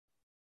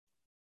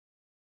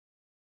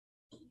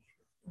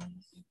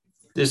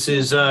This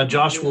is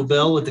Joshua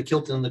Bell with the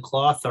Kilt and the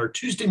Cloth, our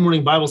Tuesday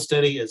morning Bible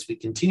study as we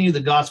continue the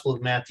Gospel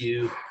of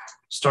Matthew,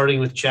 starting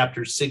with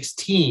chapter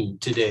 16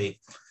 today.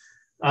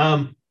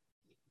 I'm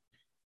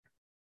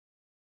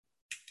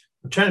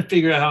trying to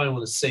figure out how I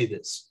want to say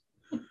this.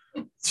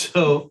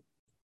 So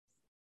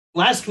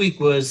last week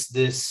was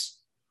this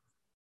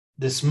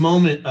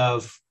moment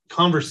of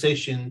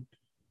conversation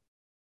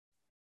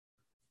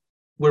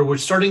where we're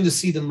starting to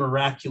see the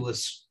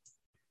miraculous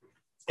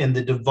and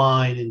the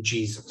divine in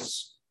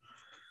Jesus.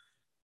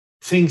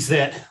 Things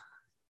that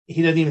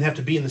he doesn't even have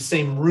to be in the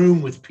same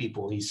room with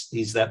people.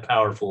 He's that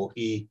powerful.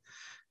 He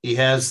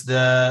has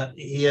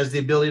the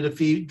ability to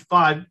feed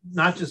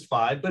not just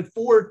 5, but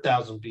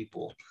 4,000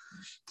 people.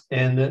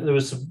 And there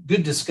was some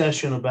good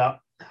discussion about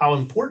how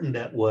important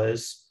that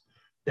was,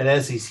 that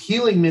as he's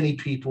healing many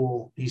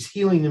people, he's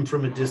healing them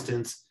from a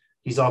distance,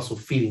 he's also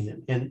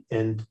feeding them.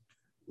 And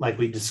like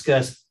we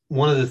discussed,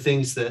 one of the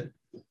things that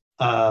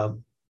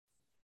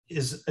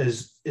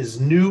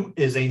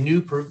is a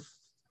new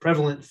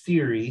prevalent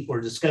theory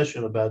or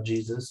discussion about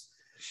Jesus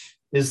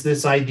is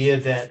this idea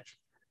that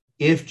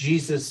if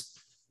Jesus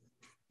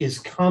is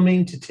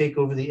coming to take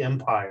over the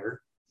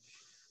empire,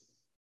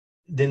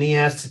 then he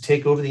has to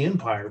take over the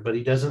empire, but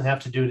he doesn't have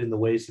to do it in the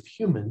ways of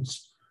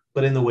humans,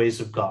 but in the ways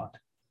of God.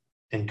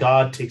 And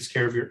God takes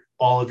care of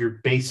all of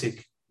your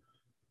basic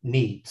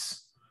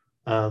needs.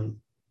 I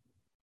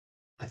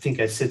think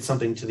I said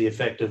something to the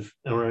effect of,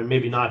 or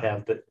maybe not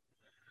have, but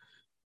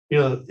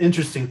the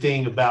interesting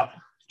thing about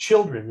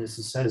children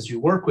is as you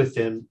work with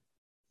them,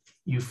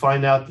 you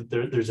find out that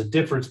there's a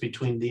difference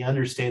between the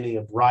understanding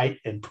of right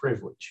and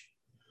privilege.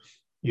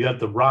 You have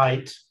the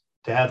right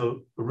to have a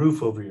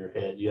roof over your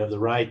head. You have the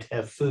right to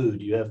have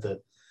food. You have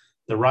the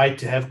right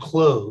to have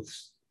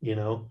clothes.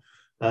 Those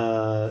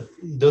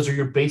are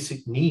your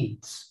basic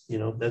needs.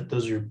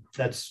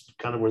 That's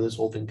kind of where this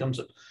whole thing comes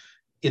up.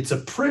 It's a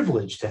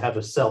privilege to have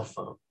a cell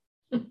phone,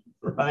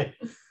 right?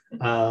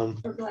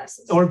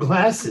 Or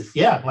glasses.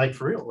 Yeah, like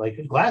for real,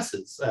 like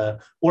glasses,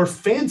 or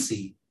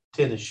fancy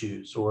tennis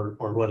shoes or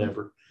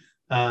whatever.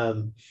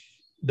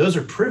 Those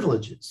are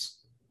privileges.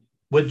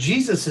 What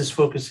Jesus is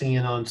focusing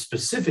in on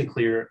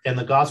specifically, and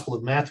the Gospel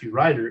of Matthew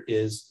writer,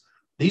 is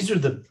these are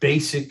the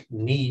basic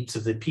needs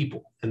of the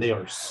people, and they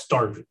are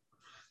starving.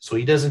 So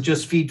he doesn't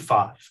just feed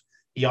 5.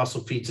 He also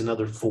feeds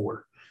another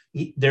 4.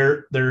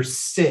 They're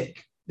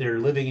sick. They're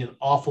living in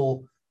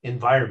awful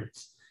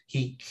environments.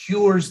 He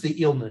cures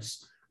the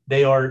illness.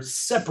 They are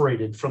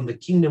separated from the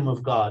kingdom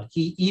of God.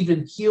 He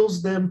even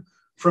heals them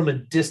from a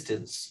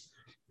distance.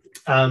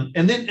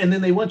 And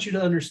then they want you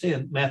to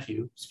understand,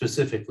 Matthew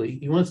specifically,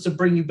 he wants to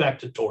bring you back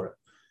to Torah.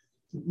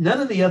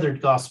 None of the other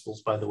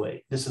Gospels, by the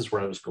way, this is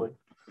where I was going.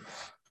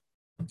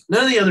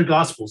 None of the other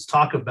Gospels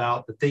talk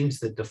about the things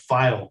that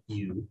defile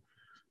you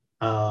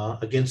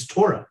against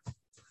Torah.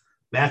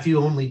 Matthew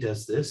only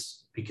does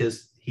this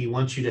because he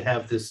wants you to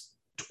have this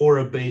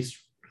Torah-based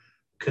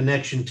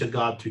connection to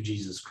God through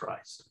Jesus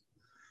Christ.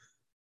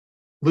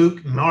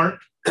 Luke, Mark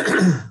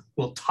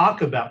will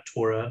talk about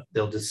Torah.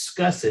 They'll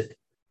discuss it,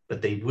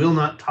 but they will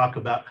not talk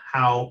about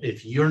how,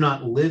 if you're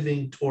not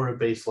living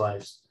Torah-based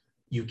lives,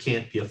 you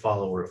can't be a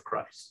follower of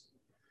Christ.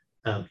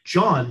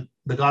 John,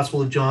 the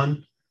Gospel of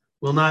John,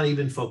 will not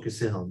even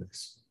focus in on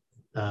this.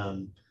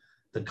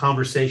 The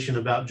conversation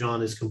about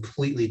John is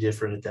completely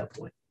different at that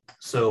point.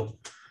 So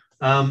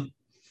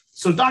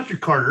Dr.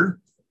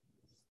 Carter,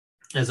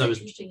 as I was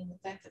interesting in the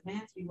fact that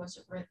Matthew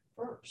wasn't read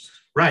first.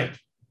 Right.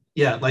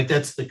 Yeah, like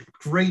that's the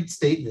great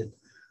statement.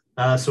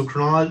 So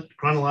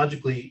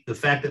chronologically, the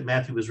fact that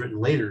Matthew was written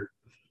later,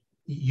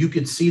 you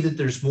could see that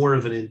there's more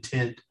of an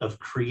intent of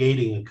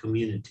creating a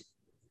community.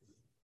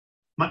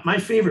 My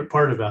favorite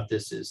part about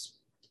this is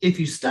if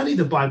you study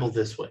the Bible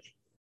this way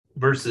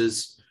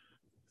versus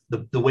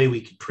the way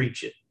we could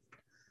preach it,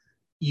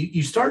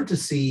 you start to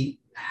see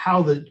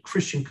how the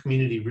Christian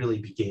community really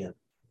began.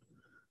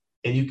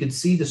 And you can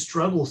see the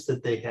struggles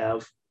that they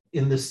have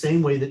in the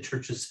same way that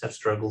churches have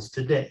struggles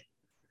today.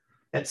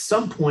 At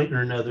some point or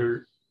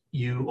another,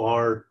 you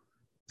are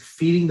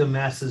feeding the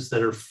masses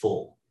that are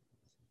full.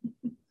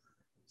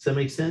 Does that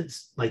make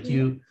sense? Like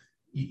you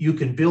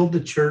can build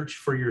the church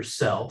for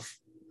yourself.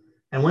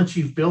 And once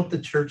you've built the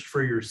church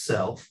for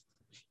yourself,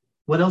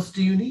 what else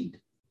do you need?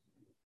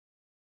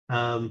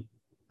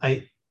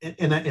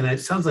 It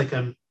sounds like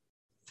I'm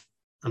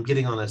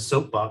getting on a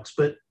soapbox,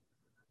 but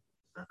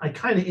I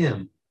kind of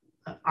am.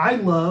 I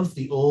love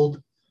the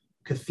old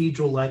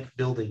cathedral-like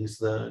buildings,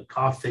 the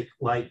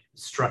Gothic-like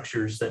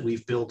structures that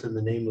we've built in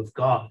the name of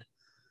God.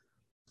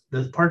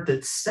 The part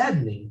that's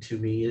saddening to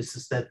me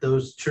is that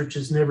those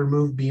churches never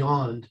moved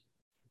beyond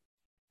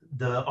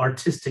the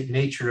artistic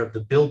nature of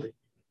the building.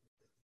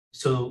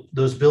 So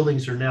those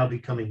buildings are now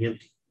becoming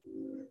empty.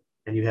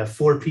 And you have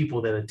 4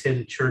 people that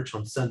attend church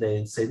on Sunday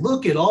and say,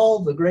 look at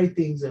all the great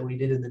things that we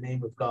did in the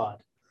name of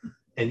God.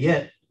 And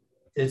yet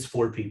it's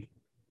 4 people.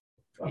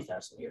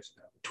 12,000 years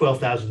ago.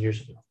 12,000 years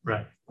ago,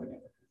 right.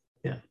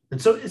 Yeah.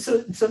 And so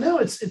now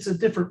it's a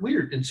different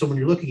weird. And so when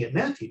you're looking at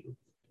Matthew,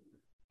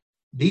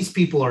 these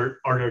people are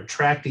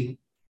attracting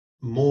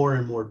more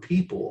and more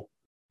people,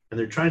 and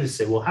they're trying to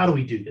say, well, how do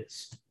we do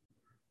this?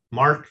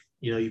 Mark,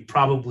 you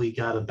probably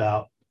got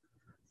about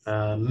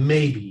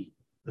maybe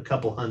a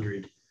couple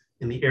hundred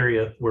in the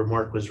area where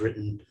Mark was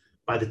written.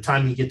 By the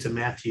time you get to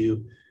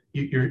Matthew,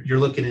 you're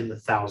looking in the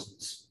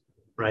thousands,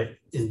 right?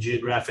 In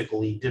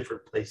geographically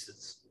different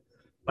places.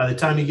 By the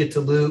time you get to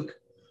Luke,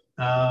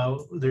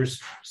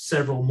 there's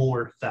several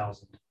more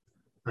thousand.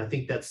 And I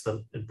think that's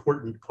the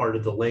important part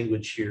of the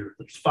language here.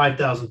 There's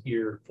 5,000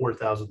 here,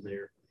 4,000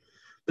 there.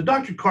 But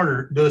Dr.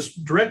 Carter goes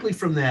directly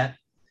from that,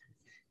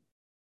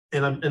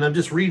 and I'm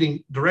just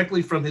reading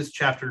directly from his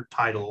chapter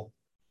title,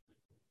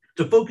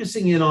 to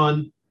focusing in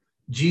on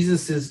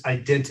Jesus's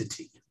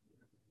identity.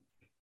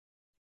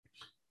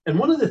 And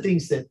one of the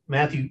things that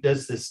Matthew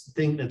does, this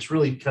thing that's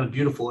really kind of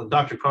beautiful, and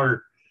Dr.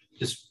 Carter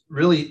just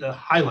really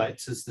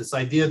highlights, is this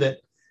idea that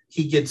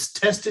he gets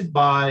tested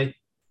by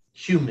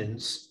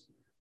humans,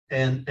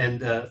 and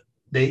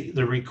they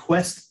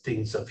request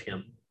things of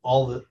him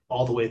all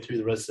the way through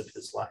the rest of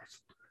his life.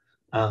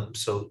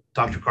 So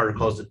Dr. Carter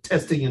calls it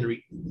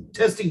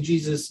testing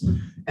Jesus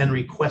and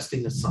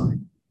requesting a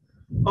sign.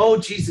 Oh,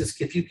 Jesus,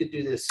 if you could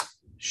do this,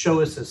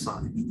 show us a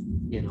sign,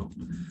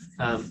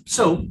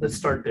 So let's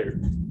start there.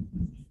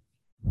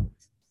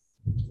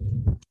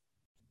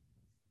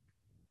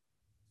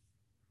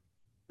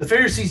 The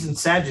Pharisees and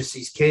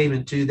Sadducees came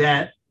into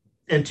that,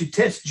 and to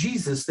test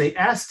Jesus, they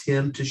asked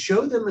him to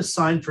show them a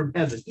sign from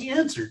heaven. He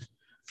answered,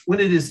 when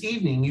it is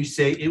evening, you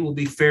say it will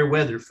be fair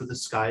weather, for the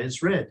sky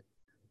is red.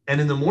 And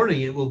in the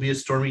morning, it will be a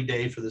stormy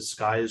day, for the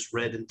sky is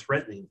red and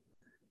threatening.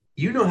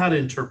 You know how to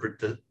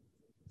interpret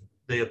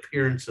the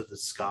appearance of the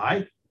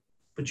sky,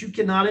 but you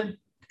cannot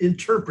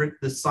interpret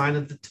the sign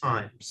of the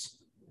times.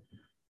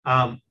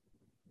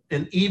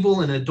 An evil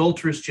and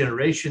adulterous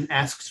generation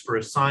asks for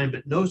a sign,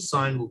 but no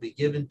sign will be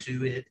given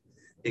to it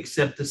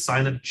except the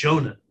sign of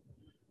Jonah.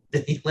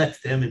 Then he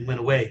left them and went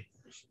away.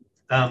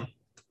 Dr.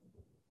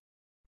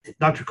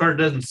 Carter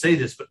doesn't say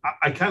this, but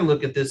I kind of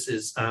look at this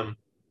as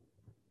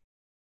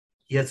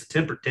he has a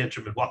temper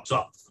tantrum and walks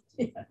off.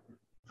 Yeah.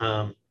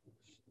 And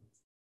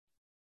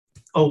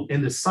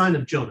the sign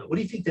of Jonah. What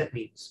do you think that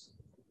means?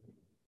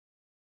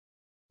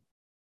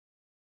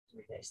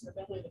 3 days in the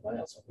belly of the whale,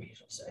 that's what we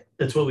usually say.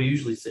 That's what we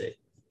usually say. I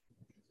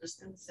was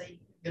going to say,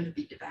 going to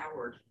be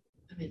devoured.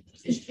 I mean, the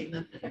fish came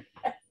up and,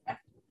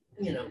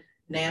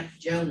 nabbed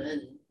Jonah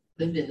and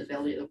lived in the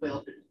belly of the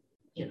whale, but,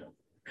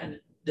 kind of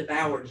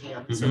devoured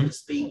him, so to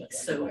speak. Okay,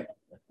 so, whatever.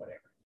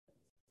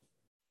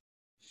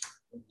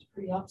 It's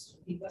pretty obvious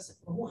he wasn't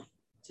going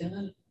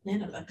to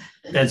Nineveh.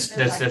 That's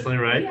definitely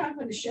right. Yeah, I'm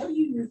going to show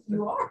you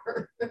you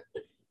are.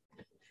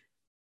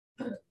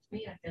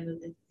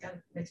 It kind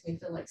of makes me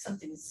feel like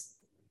something's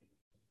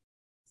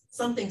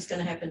going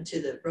to happen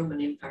to the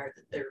Roman Empire,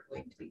 that they're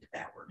going to be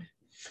devoured.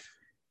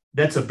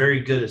 That's a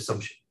very good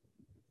assumption.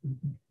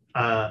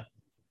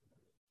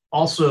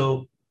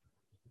 Also,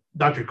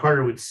 Dr.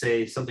 Carter would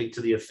say something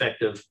to the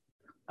effect of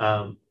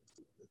the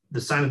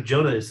sign of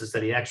Jonah is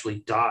that he actually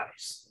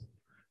dies.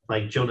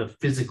 Like Jonah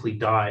physically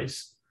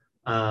dies,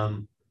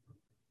 not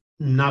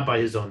by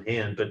his own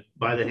hand, but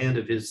by the hand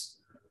of his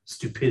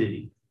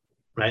stupidity,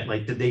 right?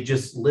 Like, did they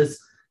just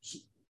list?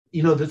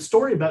 The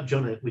story about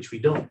Jonah, which we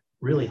don't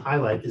really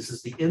highlight,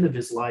 is the end of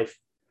his life,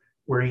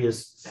 where he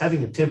is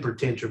having a temper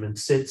tantrum and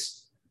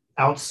sits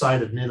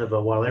outside of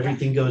Nineveh while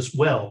everything goes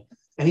well.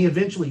 And he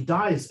eventually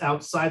dies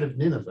outside of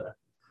Nineveh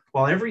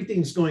while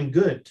everything's going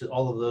good to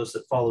all of those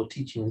that follow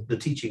the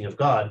teaching of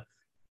God.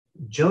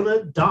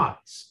 Jonah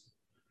dies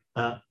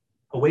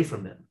away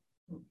from them.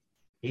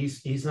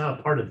 He's not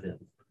a part of them.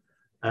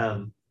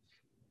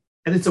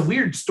 And it's a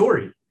weird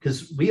story,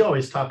 because we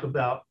always talk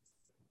about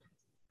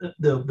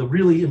the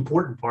really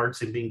important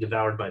parts in being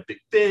devoured by big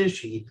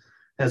fish. He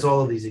has all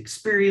of these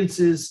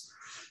experiences.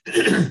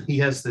 He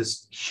has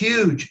this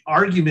huge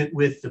argument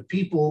with the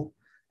people,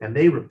 and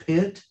they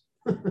repent.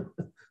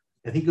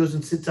 And he goes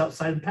and sits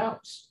outside and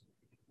pouts.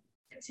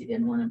 Because he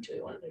didn't want them to.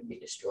 He wanted them to be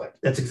destroyed.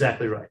 That's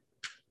exactly right.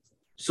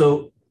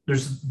 So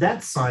there's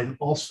that sign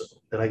also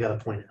that I got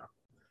to point out.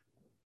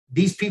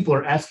 These people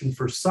are asking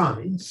for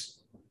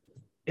signs.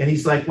 And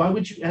he's like, why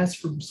would you ask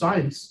for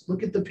signs?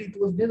 Look at the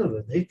people of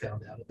Nineveh. They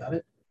found out about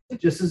it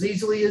just as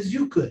easily as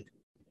you could.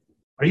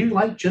 Are you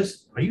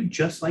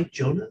just like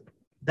Jonah?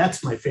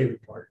 That's my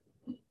favorite part.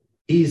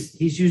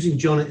 He's using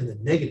Jonah in the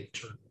negative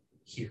term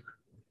here,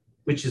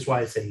 which is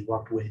why I say he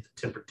walked away,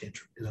 the temper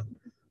tantrum,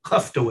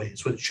 huffed away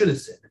is what it should have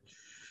said.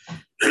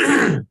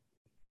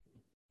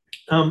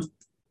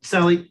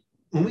 Sally,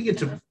 when we get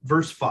to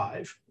verse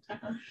 5,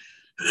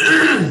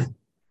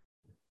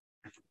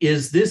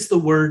 is this the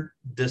word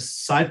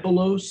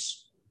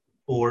disciplos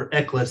or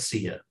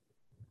ecclesia?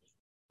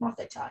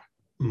 Mathetai.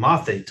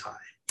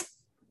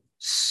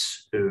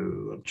 So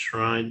I'm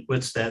trying,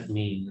 what's that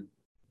mean?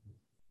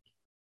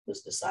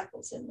 Those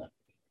disciples in the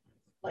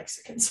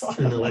lexicon. So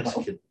in the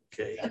lexicon,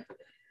 okay.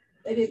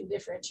 They didn't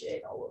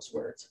differentiate all those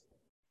words.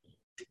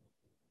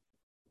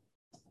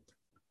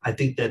 I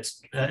think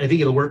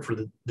it'll work for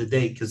the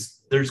day,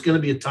 because there's going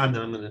to be a time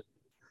that I'm going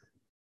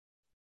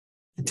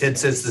to. Ted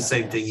says the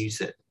same thing you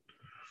said.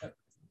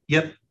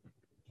 Yep.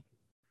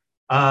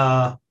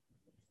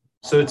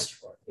 So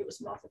it was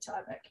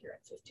Moffattai back here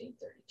in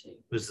 1532. It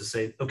was the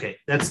same. Okay,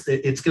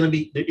 it's going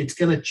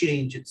to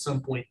change at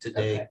some point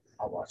today. Okay,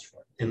 I'll watch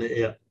for it.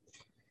 Yeah.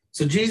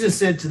 So Jesus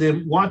said to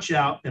them, watch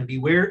out and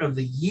beware of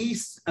the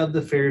yeast of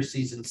the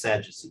Pharisees and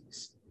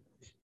Sadducees.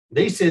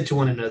 They said to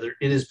one another,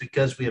 it is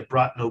because we have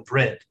brought no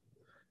bread.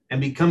 And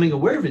becoming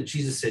aware of it,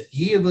 Jesus said,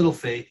 ye of little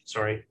faith.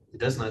 Sorry, it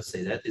does not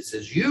say that. It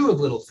says, you of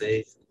little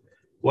faith.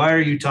 Why are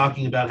you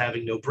talking about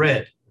having no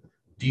bread?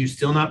 Do you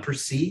still not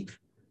perceive?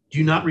 Do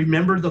you not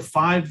remember the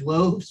 5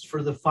 loaves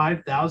for the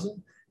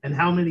 5,000 and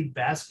how many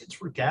baskets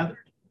were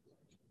gathered?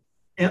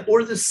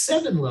 Or the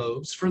 7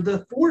 loaves for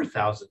the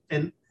 4,000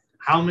 and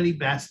how many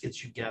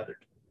baskets you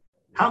gathered?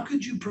 How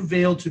could you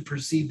prevail to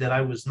perceive that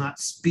I was not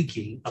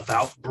speaking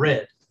about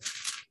bread?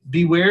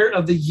 Beware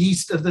of the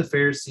yeast of the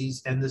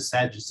Pharisees and the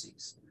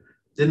Sadducees.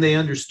 Then they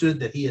understood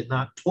that he had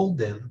not told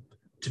them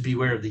to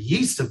beware of the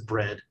yeast of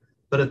bread,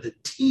 but of the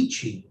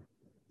teaching.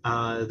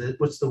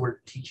 What's the word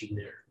teaching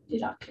there?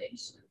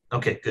 Didaches.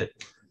 Okay, good.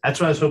 That's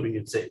what I was hoping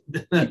you'd say.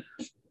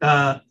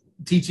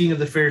 Teaching of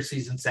the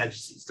Pharisees and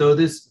Sadducees. So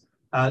this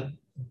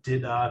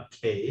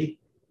didache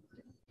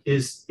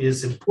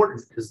is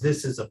important because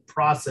this is a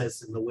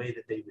process in the way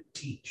that they would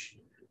teach.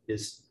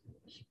 Is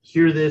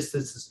hear this.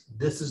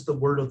 This is the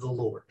word of the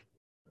Lord,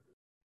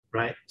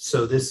 right?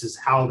 So this is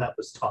how that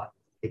was taught.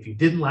 If you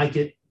didn't like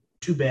it,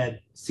 too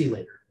bad. See you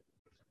later.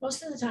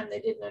 Most of the time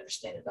they didn't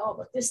understand it all,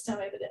 but this time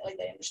evidently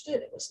they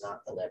understood it was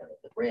not the leaven of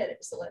the bread, it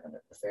was the leaven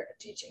of the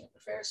teaching of the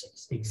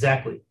Pharisees.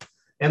 Exactly.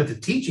 And if the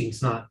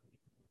teaching's not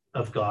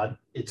of God,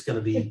 it's going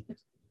to be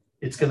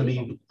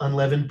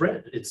unleavened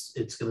bread. It's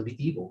going to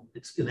be evil.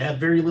 It's going to have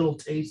very little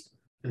taste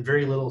and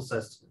very little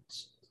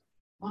sustenance.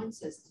 Mine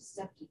says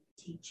deceptive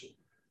teaching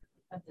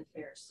of the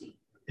Pharisee.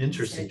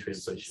 Interesting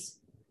translation.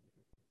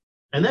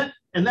 And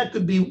that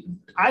could be,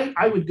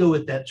 I would go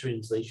with that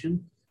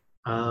translation.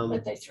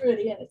 But they threw it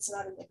in. It's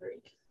not in the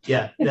Greek.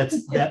 Yeah, that's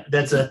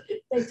a.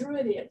 They threw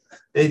it in.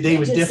 They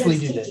would definitely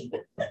do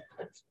that.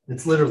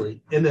 It's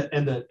literally and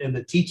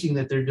the teaching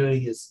that they're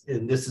doing is,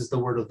 and this is the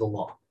word of the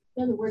law.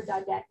 And the word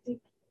didactic,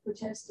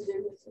 which has to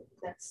do with it,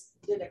 that's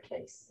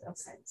didache.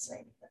 Outside the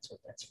same. That's what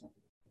that's from.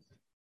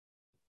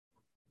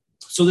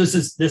 So this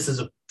is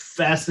a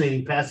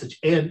fascinating passage,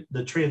 and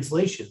the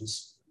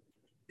translations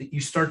that you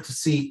can start to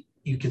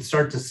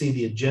see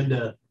the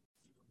agenda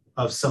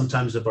of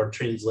sometimes of our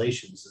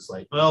translations is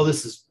like, well,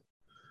 this is.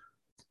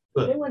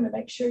 They want to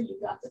make sure you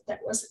got that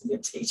wasn't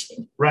good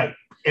teaching. Right.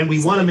 And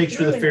we want to make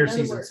sure the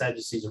Pharisees and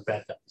Sadducees are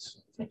bad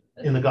guys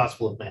in the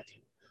Gospel of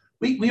Matthew.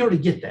 We already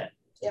get that.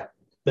 Yeah.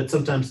 But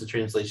sometimes the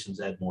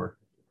translations add more.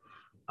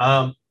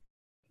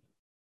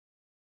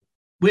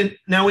 When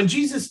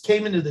Jesus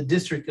came into the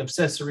district of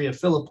Caesarea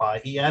Philippi,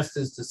 he asked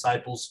his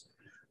disciples,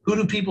 who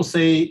do people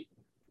say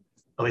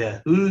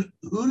that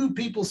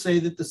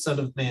the Son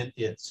of Man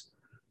is?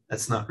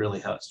 That's not really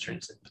how it's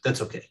translated, but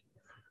that's okay.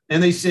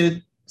 And they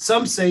said,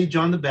 some say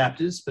John the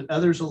Baptist, but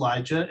others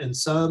Elijah, and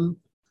still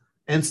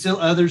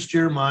others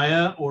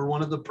Jeremiah or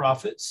one of the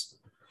prophets.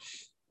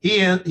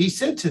 He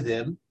said to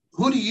them,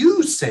 who do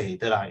you say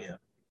that I am?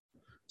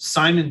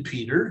 Simon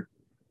Peter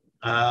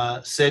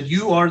said,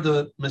 you are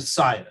the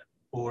Messiah,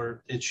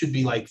 or it should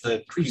be like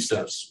the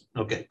Christos.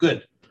 Okay,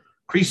 good.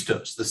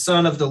 Christos, the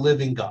Son of the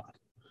living God.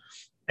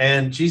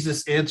 And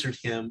Jesus answered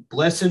him,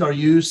 blessed are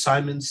you,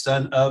 Simon,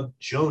 son of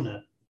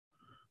Jonah.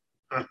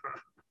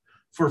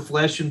 For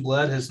flesh and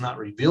blood has not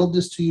revealed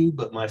this to you,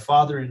 but my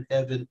Father in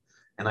heaven.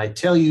 And I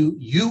tell you,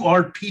 you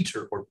are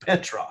Peter, or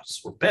Petros,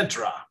 or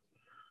Petra.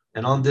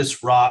 And on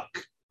this rock,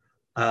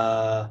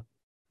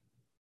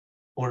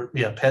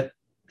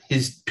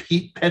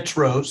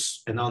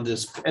 Petros, and on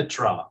this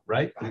Petra,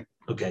 right?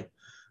 Okay.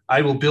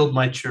 I will build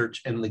my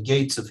church, and the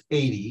gates of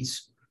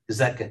Hades. Is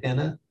that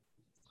Gehenna?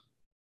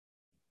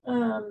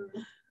 I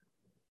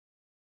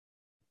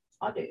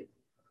do.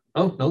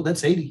 Oh, no,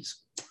 that's Hades.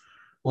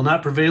 Will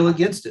not prevail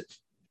against it.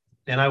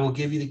 And I will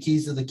give you the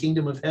keys of the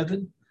kingdom of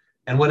heaven.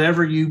 And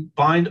whatever you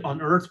bind on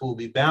earth will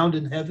be bound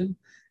in heaven.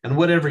 And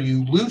whatever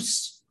you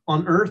loose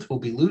on earth will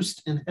be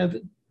loosed in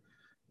heaven.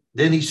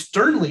 Then he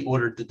sternly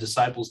ordered the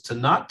disciples to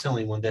not tell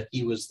anyone that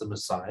he was the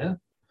Messiah.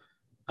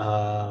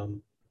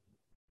 So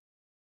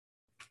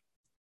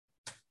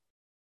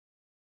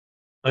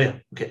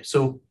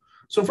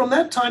from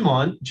that time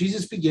on,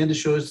 Jesus began to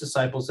show his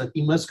disciples that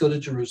he must go to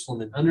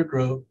Jerusalem and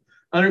undergo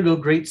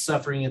great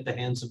suffering at the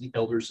hands of the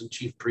elders and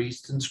chief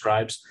priests and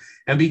scribes,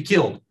 and be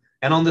killed,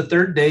 and on the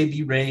third day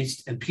be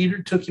raised. And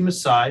Peter took him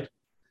aside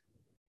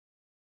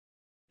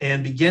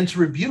and began to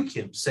rebuke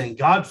him, saying,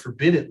 God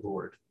forbid it,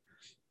 Lord.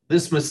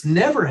 This must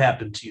never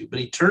happen to you. But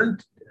he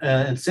turned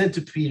and said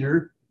to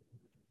Peter,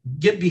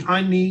 get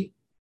behind me,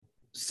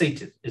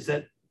 Satan. Is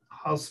that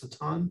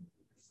Satan?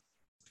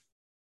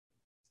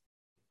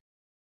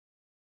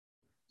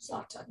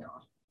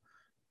 Satana.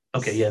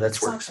 Okay, yeah,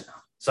 that's works.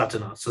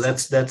 Satana. So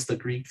that's the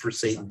Greek for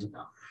Satan.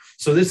 Satana.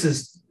 So this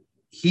is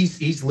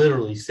he's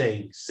literally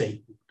saying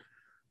Satan.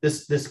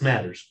 This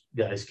matters,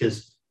 guys,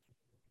 because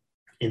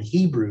in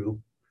Hebrew,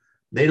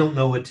 They don't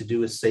know what to do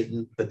with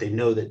Satan, but they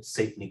know that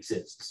Satan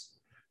exists.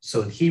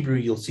 So in Hebrew,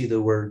 you'll see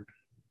the word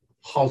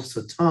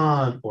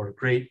Satan, or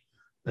great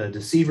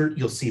deceiver.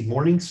 You'll see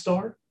morning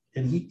star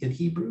in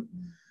Hebrew.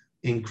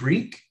 In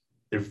Greek,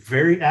 they're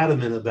very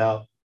adamant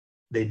about,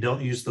 they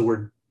don't use the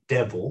word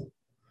devil.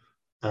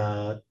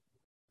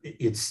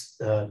 It's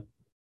the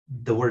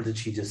word that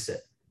she just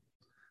said.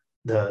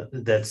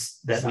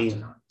 That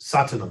means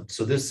Satan.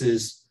 So this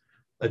is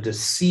a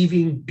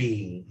deceiving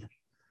being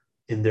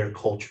in their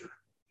culture.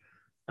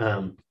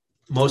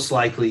 Most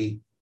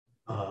likely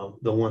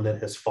the one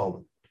that has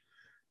fallen.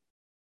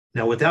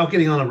 Now, without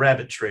getting on a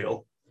rabbit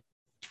trail,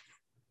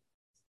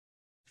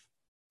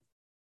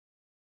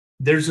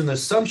 there's an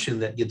assumption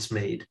that gets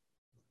made.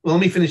 Well,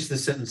 let me finish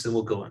this sentence and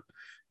we'll go on.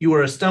 You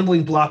are a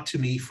stumbling block to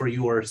me, for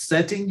you are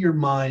setting your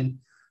mind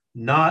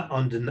not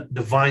on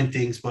divine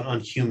things, but on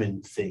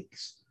human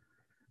things.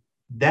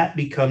 That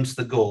becomes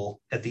the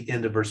goal at the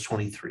end of verse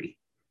 23.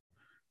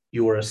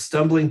 You are a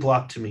stumbling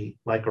block to me,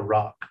 like a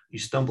rock you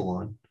stumble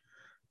on,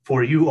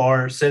 for you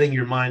are setting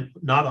your mind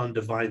not on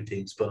divine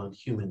things, but on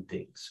human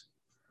things.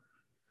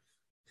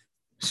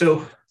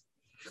 So,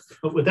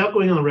 but without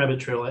going on a rabbit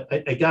trail,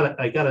 I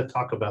gotta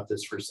talk about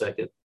this for a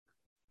second.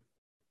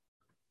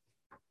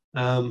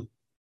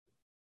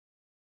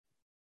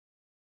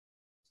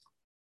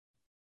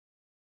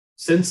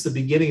 Since the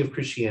beginning of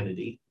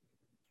Christianity,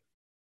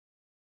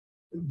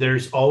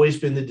 there's always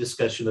been the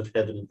discussion of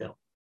heaven and hell.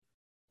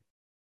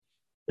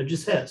 There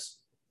just has.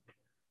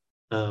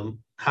 How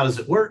does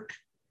it work?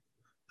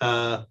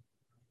 Oh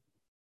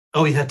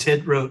yeah,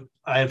 Ted wrote,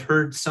 I have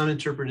heard some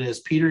interpret it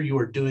as, Peter, you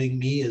are doing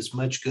me as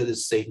much good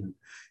as Satan.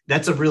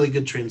 That's a really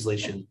good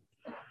translation.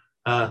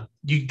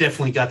 You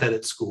definitely got that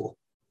at school.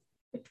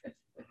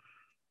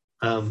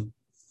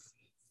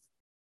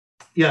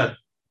 Yeah,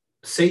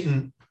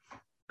 Satan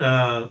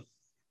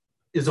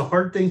is a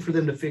hard thing for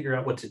them to figure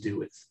out what to do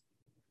with.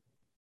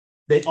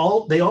 They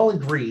all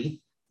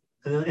agree,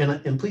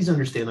 and please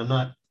understand,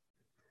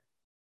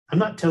 I'm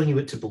not telling you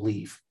what to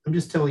believe. I'm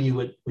just telling you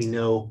what we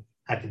know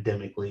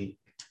academically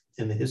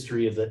in the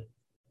history of the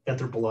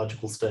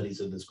anthropological studies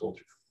of this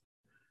culture.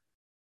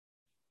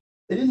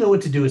 They didn't know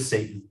what to do with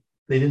Satan.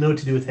 They didn't know what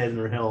to do with heaven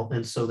or hell.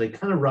 And so they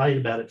kind of write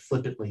about it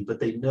flippantly, but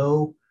they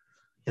know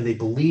and they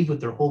believe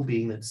with their whole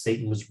being that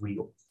Satan was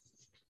real.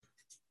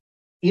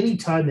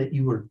 Anytime that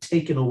you were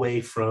taken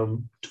away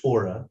from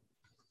Torah,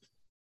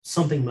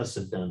 something must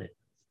have done it,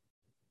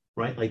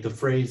 right? Like the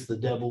phrase, the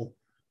devil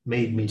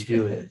made me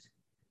do it,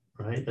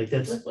 right? Like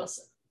that's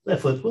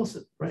Flip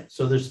Wilson, right?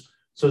 So there's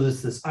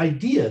this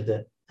idea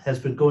that has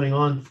been going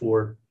on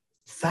for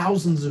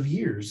thousands of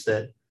years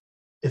that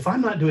if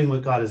I'm not doing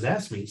what God has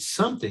asked me,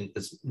 something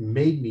has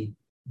made me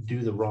do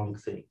the wrong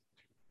thing.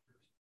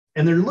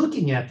 And they're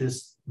looking at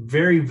this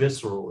very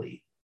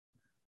viscerally.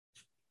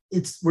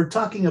 We're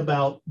talking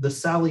about the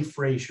Sally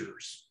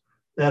Frasers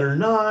that are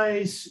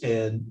nice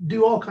and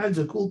do all kinds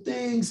of cool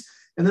things.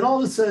 And then all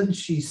of a sudden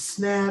she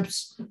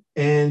snaps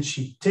and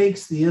she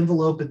takes the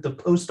envelope at the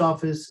post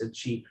office and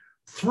she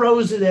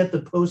throws it at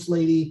the post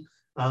lady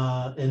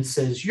and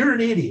says, you're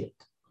an idiot,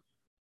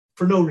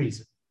 for no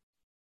reason.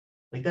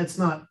 Like, that's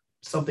not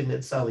something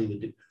that Sally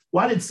would do.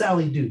 Why did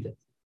Sally do that?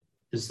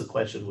 Is the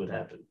question would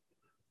happen.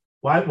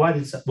 Why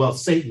did, well,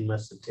 Satan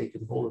must have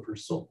taken hold of her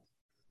soul,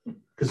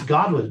 because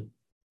God would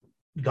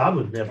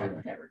never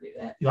do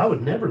that. God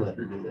would never let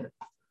her do that.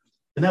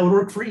 And that would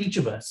work for each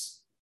of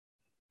us.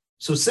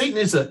 So Satan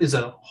is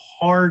a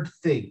hard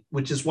thing,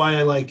 which is why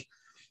I like,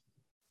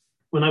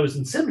 when I was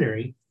in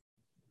seminary,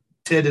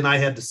 Ted and I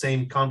had the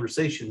same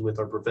conversation with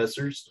our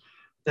professors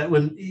that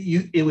when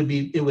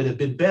it would have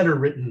been better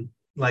written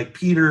like,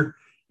 Peter,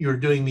 you're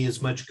doing me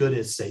as much good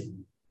as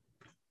Satan.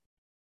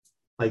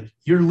 Like,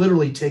 you're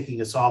literally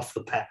taking us off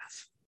the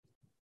path.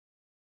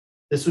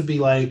 This would be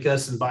like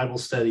us in Bible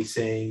study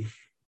saying,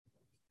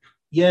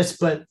 yes,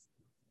 but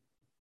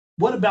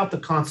what about the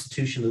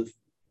Constitution of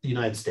the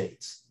United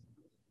States?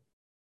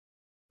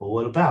 Well,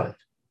 what about it?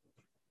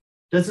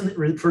 Doesn't it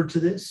refer to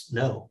this?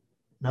 No,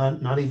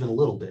 not even a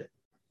little bit.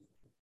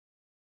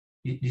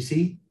 You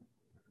see?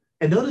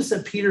 And notice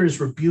that Peter is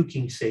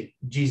rebuking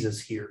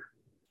Jesus here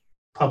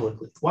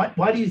publicly.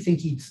 Why do you think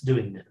he's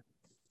doing that?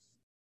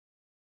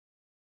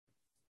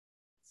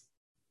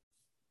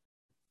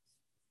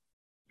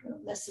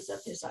 It messes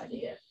up his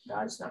idea.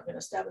 God's not going to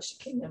establish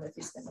a kingdom if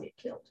he's going to get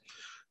killed.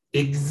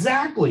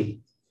 Exactly.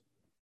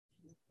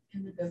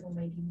 And the devil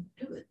made him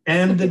do it.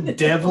 And the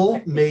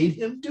devil made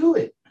him do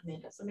it. I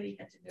mean, somebody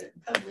had to do it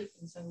in public,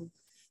 and so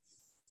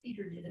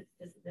Peter did it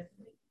because the devil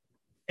made him.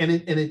 And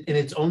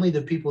it's only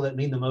the people that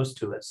mean the most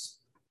to us.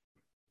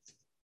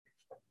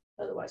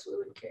 Otherwise, we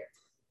wouldn't care.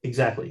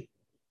 Exactly.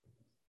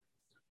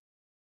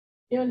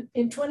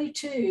 In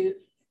 22,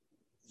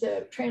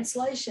 the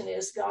translation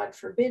is, God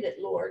forbid it,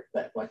 Lord.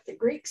 But what the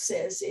Greek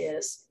says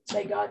is,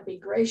 may God be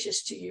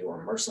gracious to you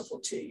or merciful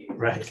to you.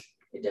 Right.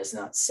 It does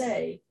not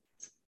say,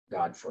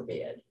 God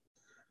forbid.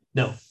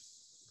 No.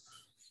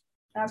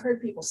 I've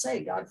heard people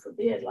say, God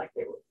forbid, like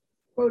they were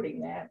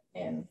quoting that,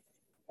 and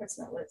that's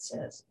not what it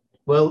says.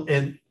 Well,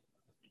 and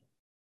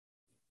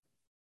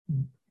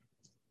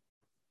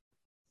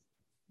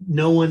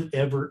no one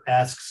ever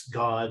asks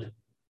God,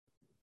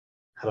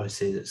 how do I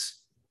say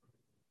this?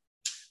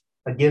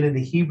 Again, in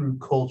the Hebrew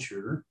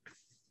culture,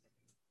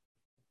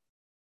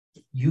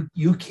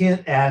 you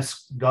can't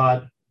ask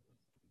God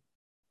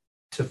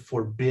to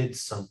forbid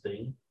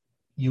something.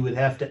 You would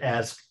have to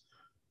ask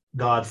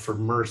God for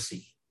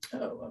mercy.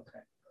 Oh, okay.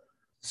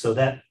 So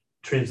that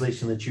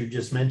translation that you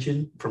just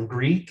mentioned from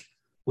Greek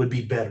would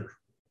be better.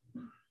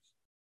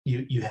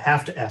 You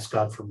have to ask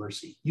God for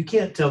mercy. You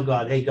can't tell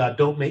God, hey, God,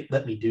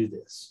 let me do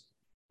this.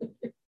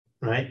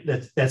 Right?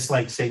 That's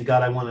like saying,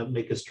 God, I want to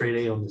make a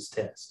straight A on this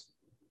test.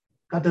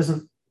 God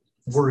doesn't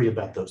worry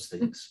about those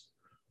things.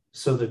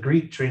 So the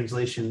Greek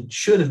translation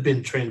should have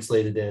been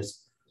translated as,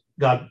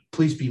 God,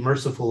 please be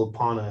merciful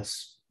upon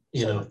us.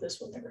 This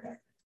will never happen.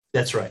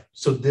 That's right.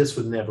 So this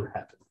would never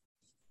happen.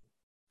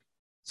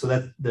 So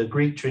that the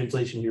Greek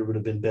translation here would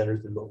have been better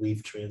than what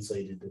we've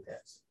translated it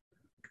as.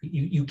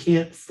 You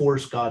can't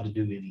force God to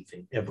do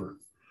anything ever.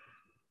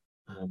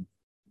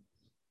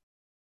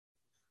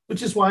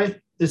 Which is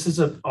why this is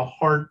a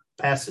hard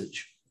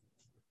passage.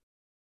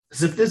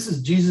 Because if this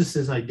is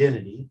Jesus's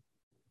identity,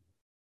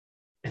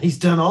 and he's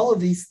done all of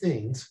these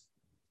things,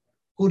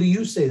 who do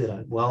you say that I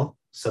am? Well,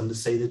 some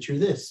say that you're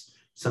this.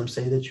 Some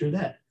say that you're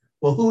that.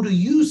 Well, who do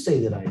you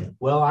say that I am?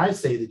 Well, I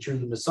say that you're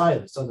the Messiah,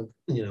 the Son of,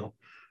 it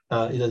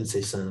doesn't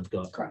say Son of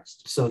God.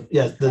 Christ. So,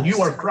 yeah,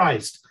 you are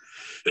Christ,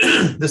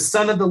 the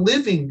Son of the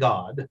living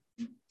God,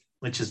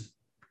 which is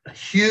a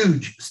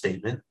huge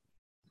statement.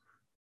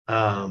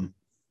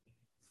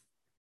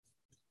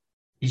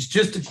 He's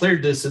just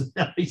declared this, and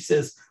now he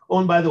says, oh,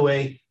 and by the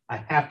way, I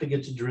have to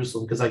get to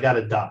Jerusalem because I got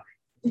to die.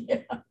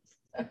 Yeah.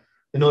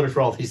 In order for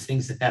all these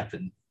things to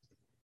happen.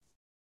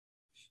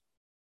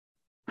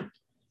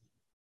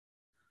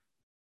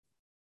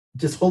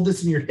 Just hold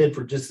this in your head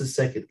for just a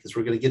second, because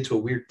we're going to get to a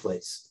weird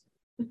place.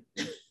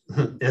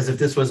 As if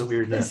this wasn't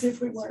weird enough. As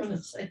if we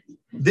weren't.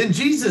 Then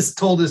Jesus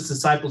told his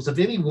disciples, if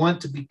any want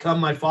to become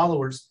my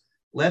followers,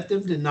 let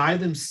them deny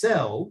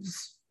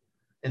themselves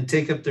and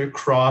take up their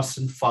cross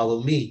and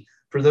follow me.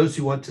 For those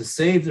who want to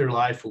save their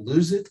life will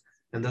lose it,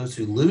 and those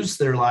who lose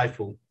their life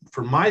will,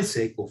 for my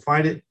sake, will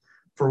find it.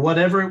 For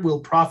whatever it will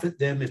profit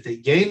them if they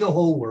gain the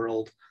whole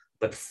world,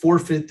 but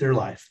forfeit their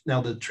life.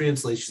 Now the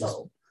translation is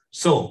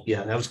soul.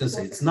 Yeah, I was going to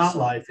say it's not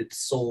life, it's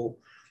soul.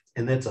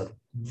 And that's a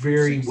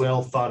very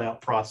well thought out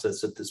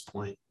process at this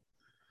point.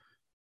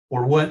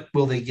 Or what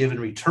will they give in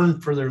return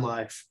for their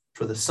life?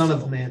 For the Son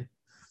of Man,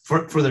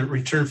 for the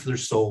return for their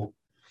soul.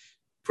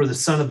 For the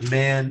Son of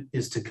Man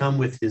is to come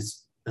with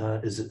his,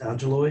 is it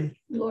angeloi?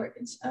 Lord,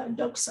 it's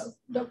doxe.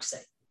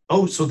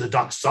 Oh, so the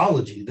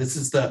doxology. This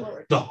is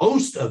the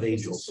host of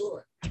angels.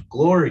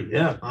 Glory.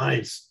 Yeah,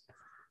 nice.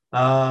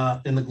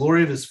 In the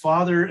glory of his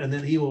Father, and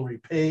then he will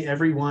repay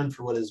everyone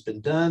for what has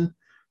been done.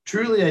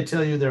 Truly, I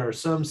tell you, there are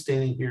some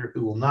standing here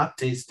who will not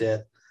taste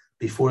death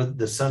before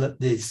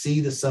they see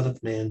the Son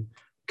of Man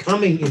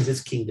coming in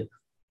his kingdom.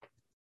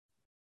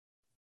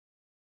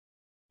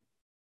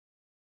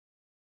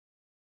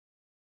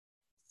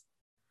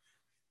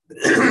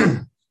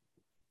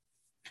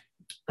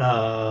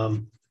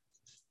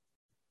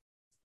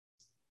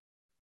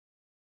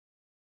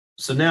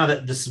 So now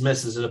that this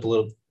messes it up a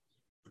little.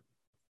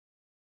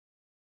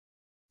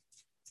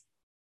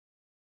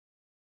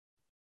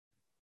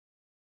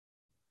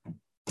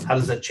 How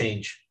does that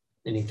change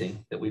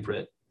anything that we've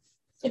read?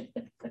 Just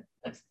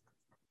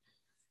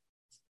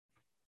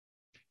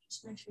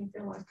makes me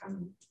feel like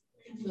I'm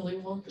in Willy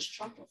Wonka's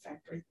chocolate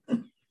factory.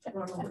 I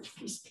don't know which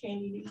piece of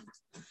candy to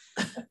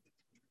eat.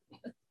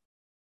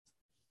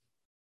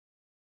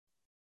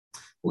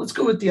 Let's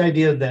go with the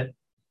idea that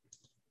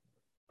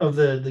of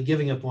the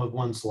giving up of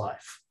one's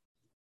life.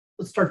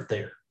 Let's start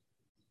there.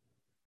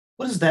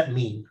 What does that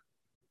mean?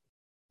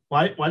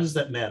 Why does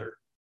that matter?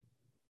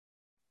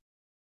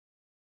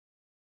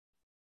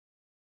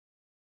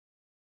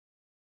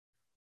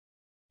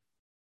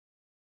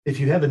 If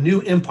you have a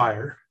new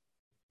empire,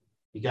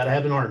 you got to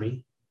have an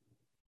army.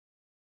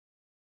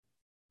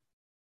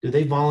 Do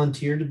they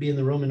volunteer to be in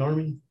the Roman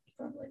army?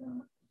 Probably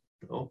not.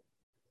 No.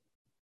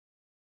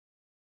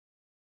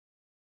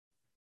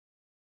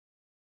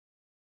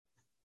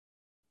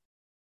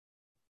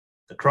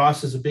 The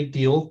cross is a big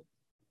deal.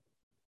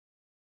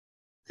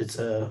 It's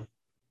a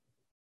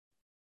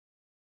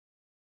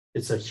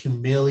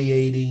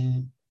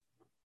humiliating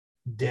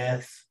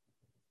death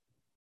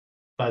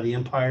by the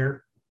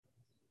empire.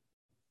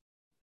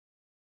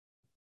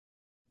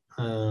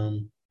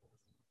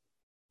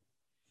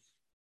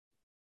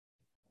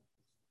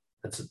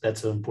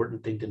 That's an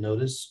important thing to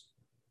notice.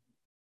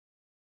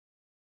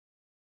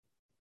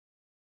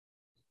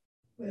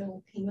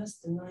 Well, he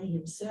must deny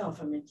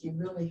himself. I mean, you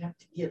really have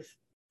to give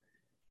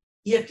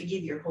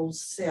your whole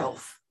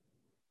self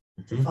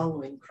to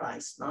following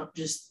Christ, not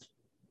just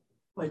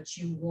what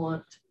you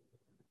want,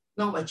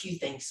 not what you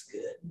think's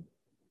good,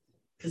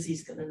 because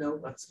he's going to know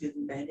what's good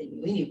and bad in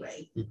you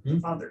anyway. The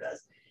Father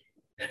does.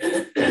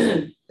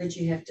 But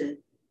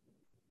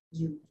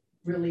you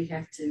really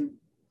have to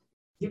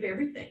give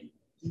everything.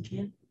 You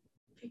can't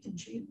pick and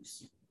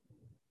choose.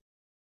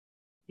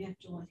 You have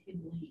to let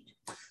him lead.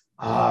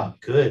 Ah,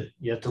 good.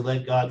 You have to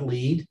let God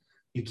lead.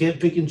 You can't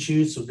pick and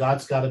choose, so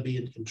God's got to be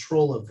in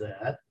control of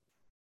that.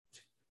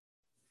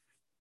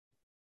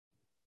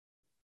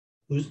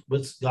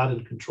 What's God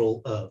in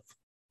control of?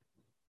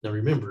 Now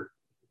remember,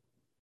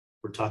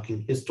 we're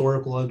talking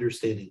historical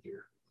understanding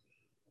here.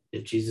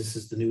 If Jesus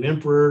is the new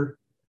emperor,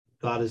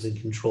 God is in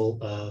control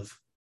of,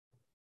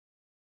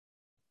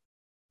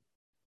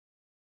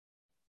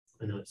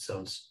 I know it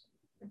sounds,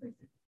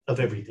 of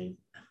everything.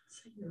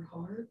 Say your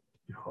heart.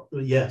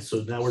 Yeah,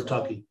 so now we're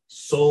talking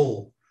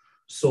soul,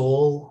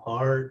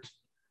 heart.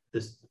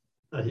 This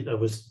I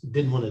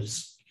didn't want to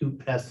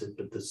scoot past it,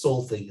 but the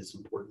soul thing is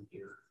important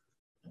here.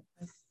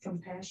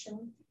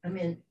 Compassion. I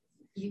mean,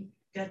 you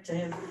got to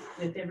have,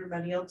 with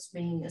everybody else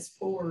being as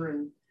poor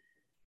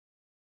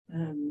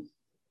and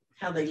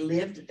how they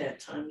lived at that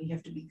time, you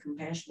have to be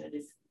compassionate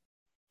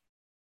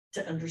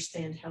to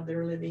understand how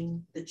they're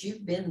living, that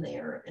you've been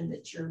there and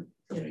that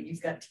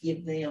you've got to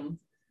give them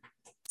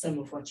some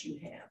of what you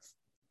have.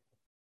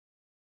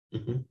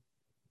 Mm-hmm.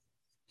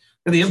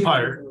 And the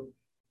empire,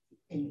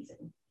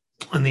 anything.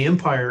 And the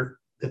empire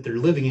that they're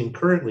living in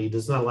currently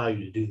does not allow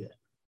you to do that.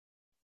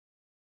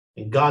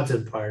 In God's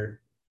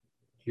empire,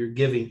 you're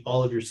giving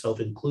all of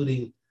yourself,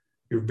 including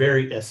your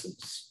very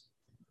essence,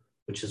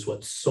 which is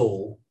what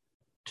soul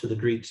to the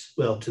Greeks,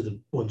 well, to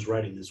the ones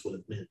writing this would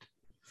have meant,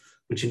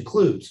 which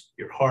includes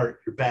your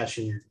heart, your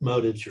passion, your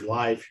motives, your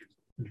life,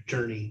 your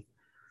journey.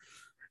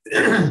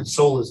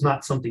 Soul is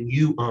not something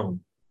you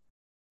own.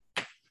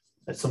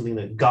 That's something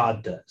that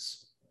God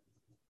does.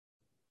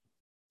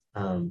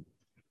 One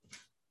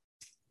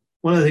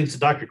of the things that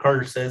Dr.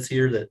 Carter says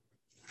here, that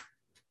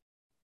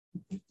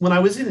when I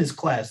was in his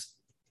class,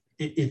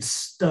 it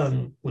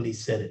stung when he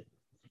said it.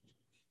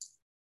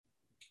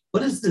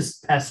 What is this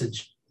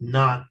passage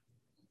not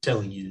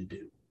telling you to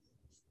do?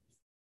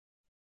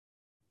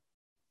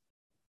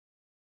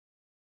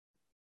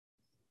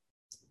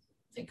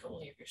 Think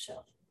only of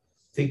yourself.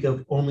 Think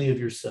of only of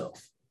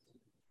yourself.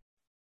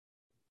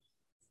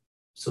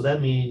 So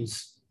that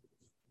means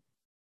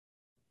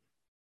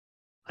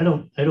I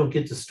don't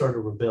get to start a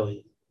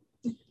rebellion.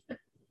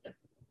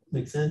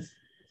 Make sense?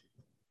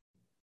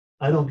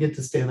 I don't get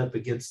to stand up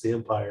against the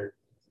empire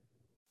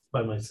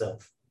by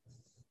myself.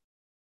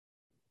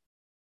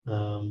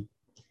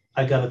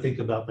 I got to think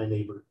about my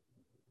neighbor.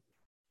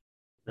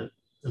 I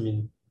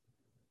mean,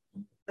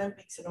 that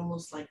makes it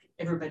almost like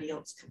everybody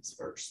else comes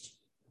first.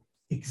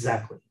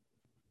 Exactly.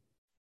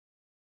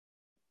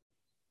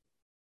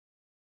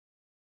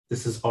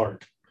 This is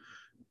hard.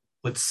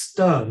 What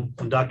stung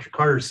when Dr.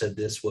 Carter said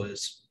this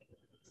was,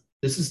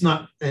 this is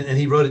not, and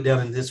he wrote it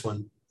down in this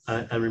one.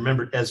 I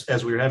remember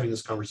as we were having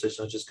this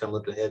conversation, I just kind of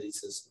looked ahead. He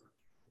says,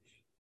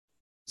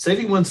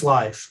 saving one's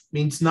life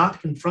means not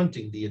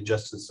confronting the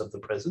injustice of the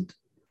present,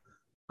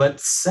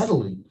 but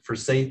settling for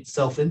safe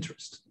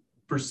self-interest,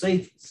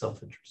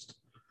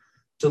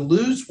 To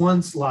lose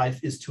one's life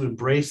is to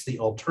embrace the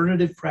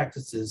alternative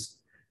practices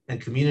and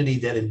community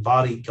that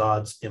embody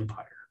God's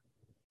empire.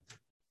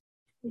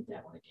 Read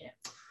that one again.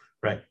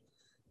 Right.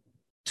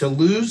 To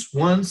lose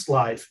one's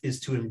life is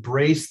to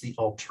embrace the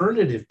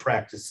alternative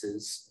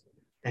practices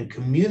and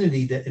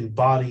community that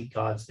embody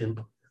God's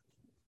empire.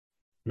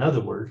 In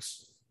other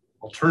words,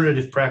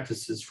 alternative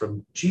practices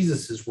from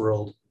Jesus's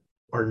world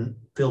are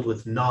filled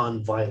with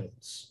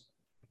non-violence,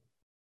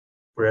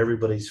 where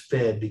everybody's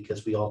fed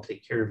because we all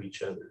take care of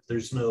each other.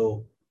 There's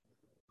no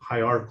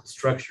hierarchical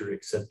structure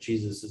except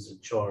Jesus is in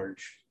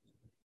charge.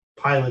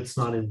 Pilate's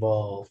not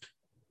involved.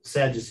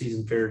 Sadducees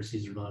and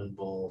Pharisees are not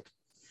involved.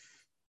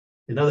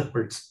 In other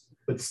words,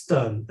 what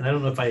stung, and I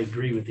don't know if I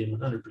agree with him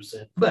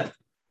 100%, but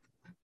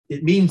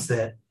it means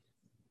that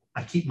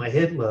I keep my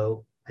head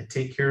low, I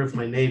take care of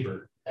my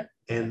neighbor,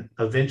 and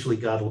eventually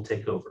God will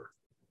take over.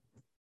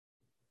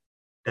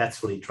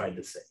 That's what he tried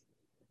to say.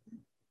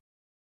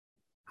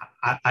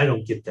 I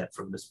don't get that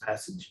from this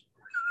passage,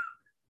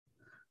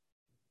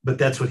 but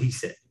that's what he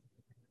said.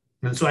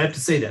 And so I have to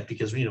say that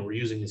because, we're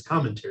using his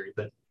commentary,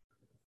 but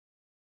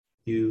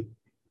the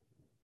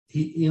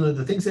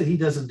things that he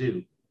doesn't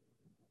do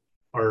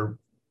are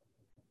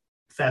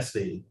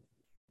fascinating.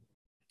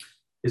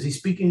 Is he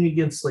speaking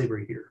against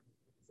slavery here?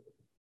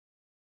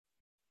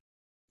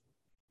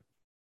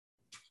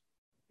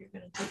 You're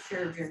going to take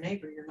care of your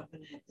neighbor. You're not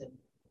going to have them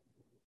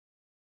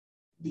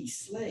be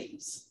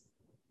slaves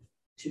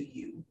to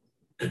you.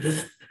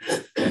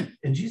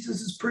 And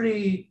Jesus is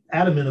pretty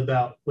adamant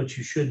about what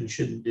you should and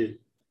shouldn't do.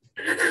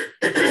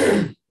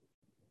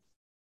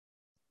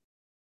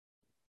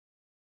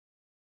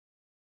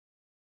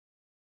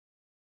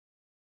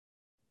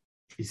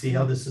 You see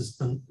how this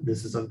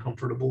is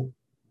uncomfortable?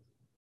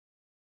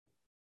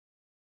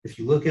 If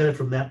you look at it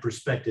from that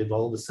perspective,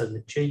 all of a sudden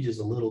it changes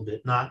a little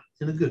bit, not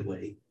in a good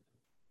way.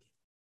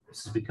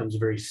 This becomes a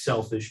very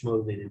selfish,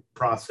 motivated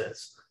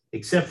process,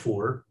 except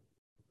for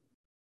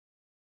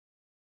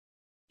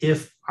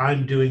if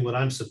I'm doing what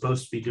I'm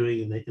supposed to be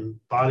doing in the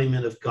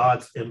embodiment of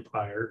God's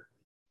empire,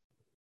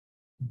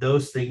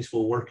 those things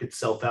will work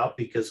itself out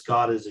because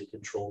God is in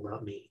control,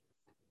 not me.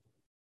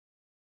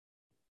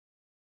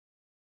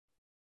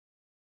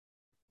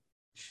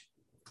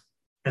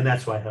 And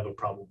that's why I have a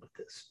problem with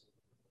this.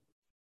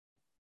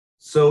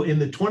 So in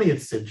the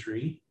 20th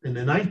century, in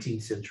the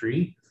 19th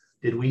century,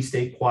 did we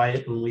stay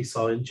quiet when we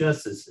saw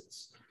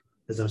injustices?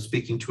 As I'm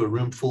speaking to a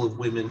room full of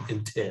women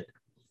and Ted.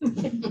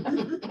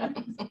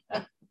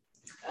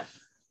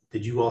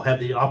 Did you all have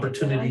the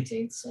opportunity in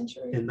the 19th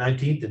century? in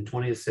 19th and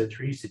 20th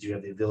centuries? Did you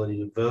have the ability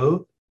to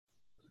vote?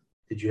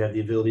 Did you have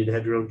the ability to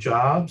have your own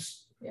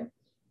jobs? Yeah.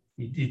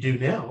 You do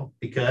now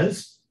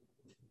because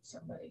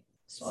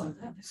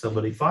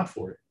somebody fought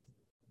for it.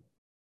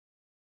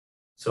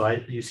 So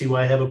you see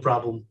why I have a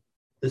problem.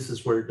 This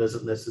is where it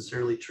doesn't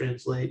necessarily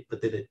translate,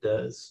 but then it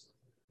does.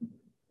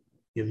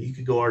 You know, you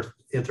could go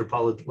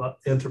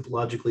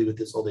anthropologically with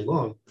this all day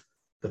long,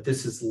 but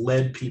this has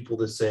led people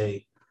to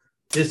say,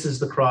 this is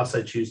the cross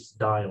I choose to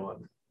die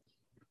on.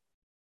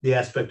 The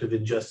aspect of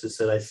injustice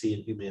that I see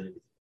in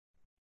humanity.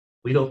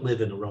 We don't live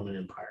in a Roman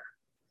Empire.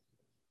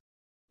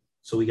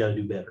 So we got to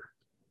do better.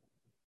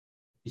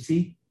 You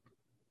see?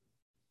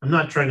 I'm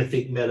not trying to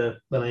think meta,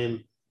 but I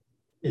am.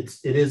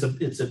 It's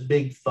a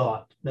big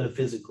thought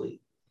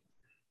metaphysically.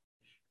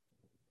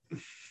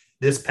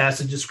 This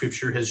passage of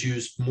scripture has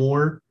used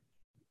more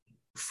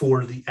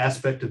for the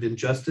aspect of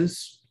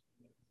injustice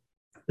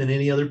than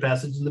any other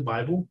passage in the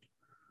Bible.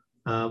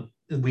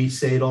 We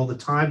say it all the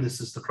time. This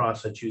is the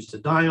cross I choose to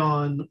die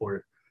on,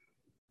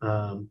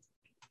 and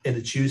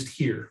it's used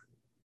here.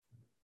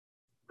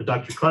 But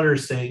Dr. Clutter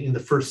is saying in the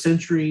first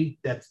century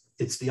that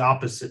it's the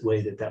opposite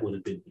way that would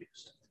have been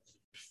used.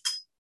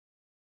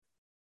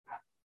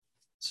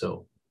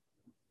 So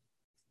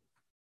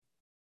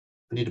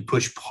I need to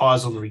push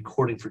pause on the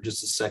recording for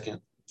just a second.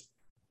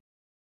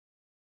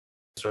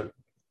 Sorry.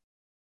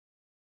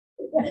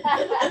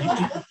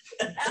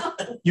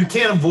 You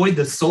can't avoid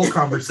the soul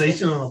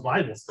conversation on a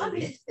Bible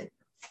study.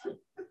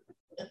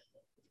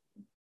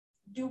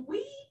 Do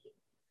we,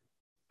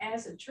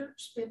 as a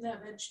church, spend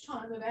that much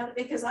time about it?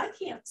 Because I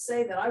can't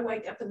say that I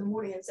wake up in the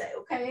morning and say,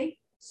 okay,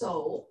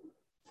 so,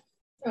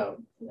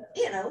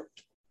 you know.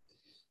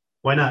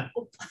 Why not?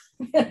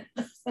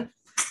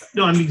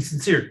 No, I'm being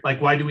sincere.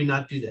 Like, why do we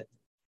not do that?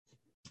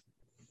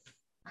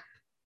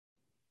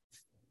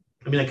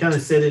 I mean, I kind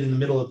of said it in the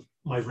middle of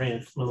my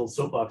rant, my little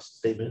soapbox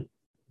statement.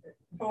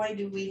 Why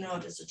do we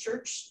not, as a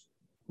church,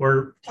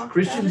 or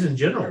Christians in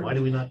general, why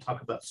do we not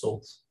talk about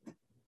souls?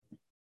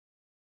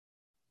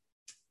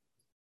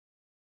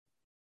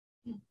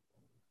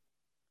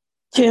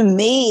 To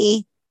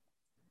me,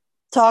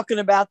 talking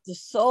about the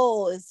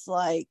soul is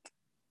like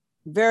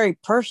very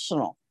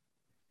personal.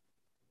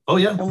 Oh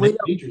yeah, and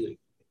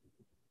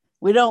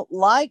we don't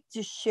like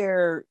to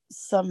share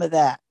some of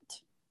that.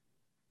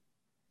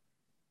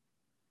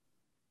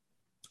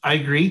 I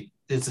agree.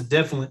 It's a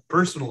definite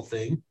personal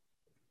thing.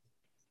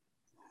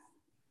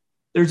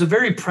 There's a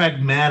very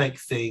pragmatic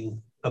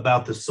thing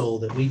about the soul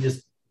that we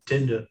just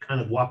tend to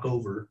kind of walk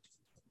over.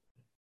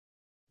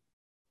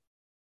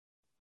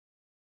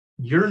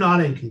 You're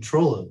not in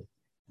control of it.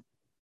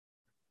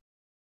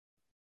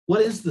 What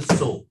is the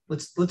soul?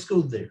 Let's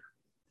go there.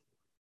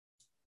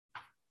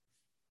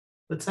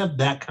 Let's have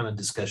that kind of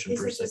discussion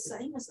for a second. Is it the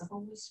same as the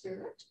Holy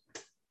Spirit?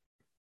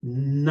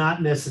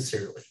 Not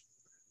necessarily.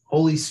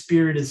 Holy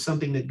Spirit is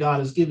something that God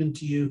has given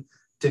to you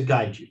to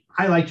guide you.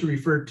 I like to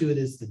refer to it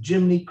as the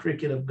Jiminy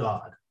Cricket of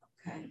God.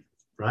 Okay.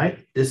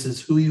 Right? This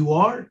is who you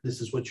are.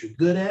 This is what you're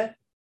good at.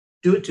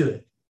 Do it to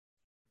it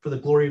for the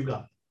glory of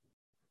God.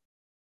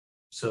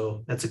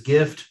 So that's a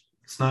gift.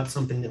 It's not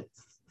something that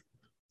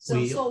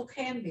soul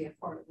can be a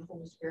part of the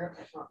Holy Spirit,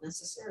 but not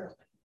necessarily.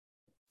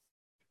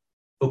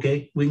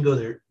 Okay, we can go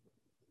there.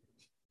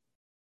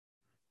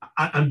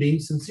 I'm being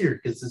sincere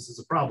because this is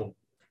a problem.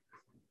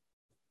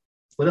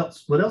 What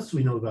else? What else do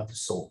we know about the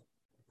soul?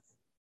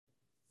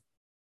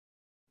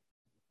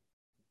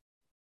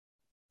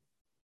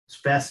 It's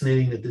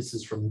fascinating that this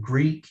is from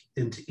Greek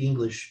into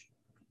English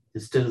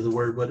instead of the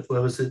word, what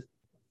was it?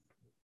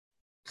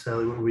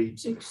 Sally, what were we?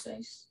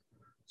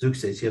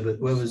 Zeuxis, yeah, but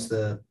what was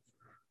the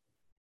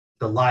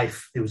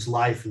life? It was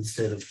life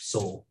instead of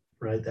soul,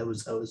 right? That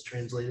was how it was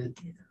translated.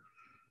 Yeah.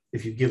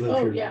 If you give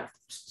up your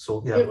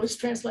soul, yeah. It was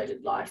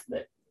translated life,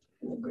 but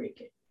in the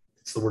Greek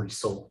it's the word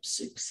soul.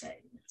 Zeuxis.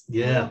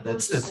 Yeah,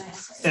 that's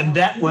and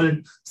that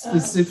one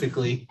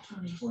specifically.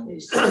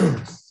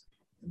 26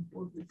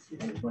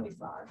 and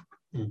 25.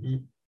 Mm-hmm.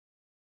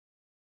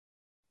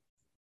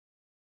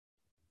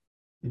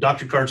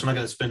 Dr. Cart's not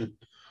going to spend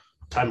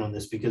time on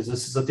this because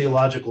this is a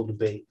theological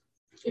debate,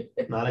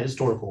 not a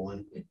historical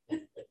one.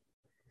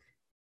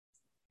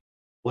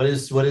 What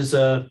is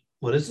a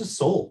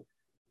soul?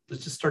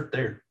 Let's just start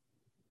there.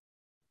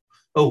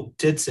 Oh,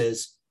 Ted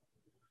says,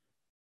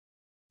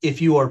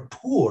 if you are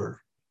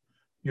poor,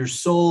 your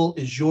soul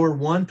is your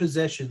one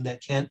possession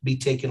that can't be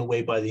taken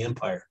away by the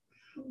empire.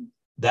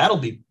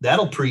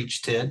 That'll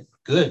preach, Ted.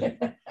 Good.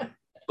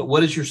 But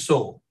what is your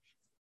soul?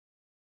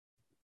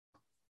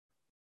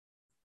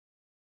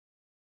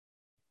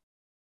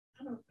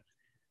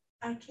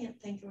 I can't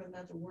think of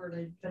another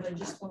word, but I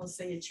just want to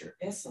say it's your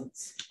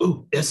essence.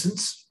 Oh,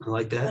 essence. I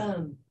like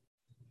that.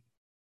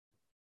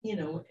 You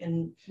know,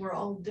 and we're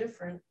all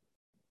different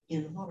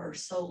in what our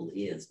soul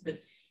is. But,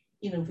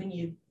 you know, when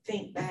you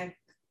think back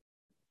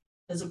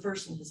as a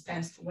person has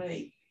passed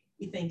away,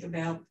 you think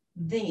about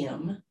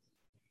them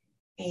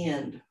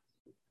and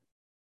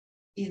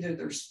either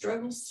their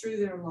struggles through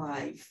their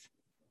life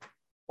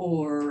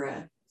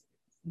or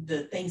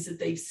the things that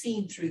they've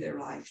seen through their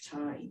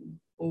lifetime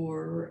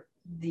or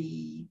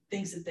the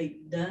things that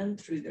they've done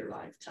through their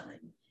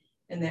lifetime.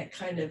 And that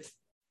kind of,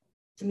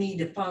 to me,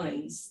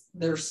 defines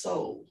their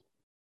soul.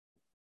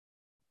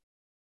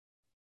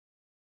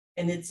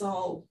 And it's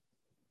all,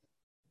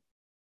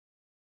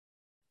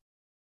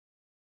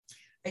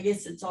 I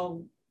guess it's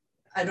all,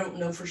 I don't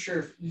know for sure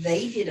if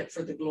they did it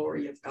for the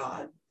glory of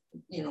God,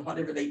 you know,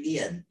 whatever they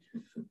did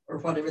or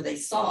whatever they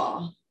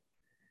saw.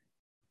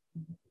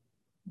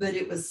 But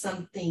it was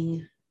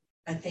something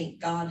I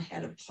think God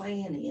had a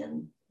plan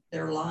in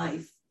their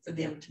life for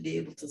them to be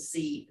able to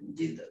see and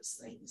do those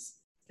things.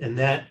 And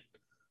that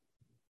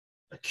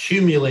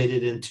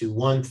accumulated into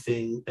one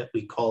thing that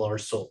we call our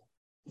soul.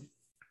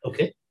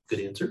 Okay, good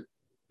answer.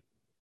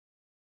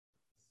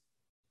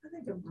 I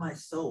think of my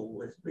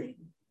soul as being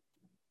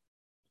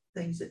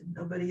things that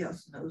nobody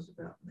else knows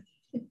about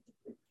me.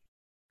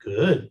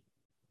 Good.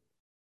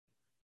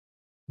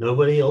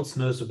 Nobody else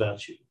knows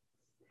about you.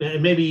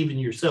 And maybe even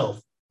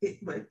yourself. It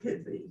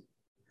could be.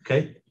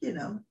 Okay. You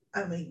know,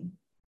 I mean,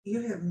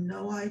 you have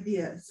no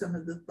idea some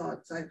of the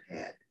thoughts I've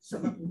had.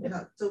 Some of them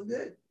not so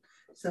good.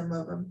 Some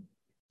of them,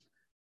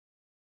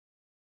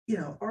 you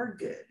know, are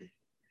good.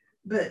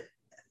 But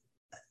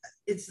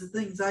it's the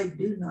things I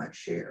do not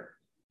share.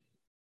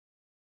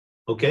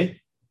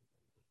 Okay.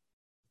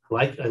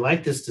 I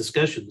like this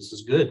discussion. This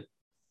is good.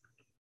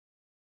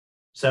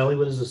 Sally,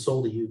 what is a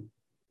soul to you?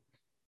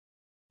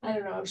 I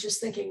don't know. I was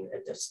just thinking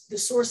that the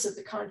source of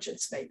the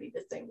conscience may be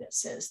the thing that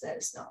says that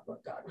is not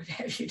what God would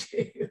have you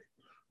do.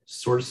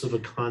 Source of a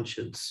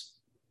conscience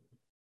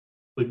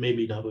would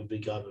maybe not what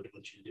God would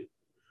want you to do.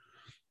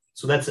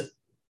 So that's it.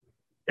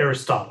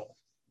 Aristotle.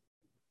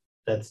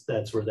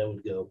 That's where that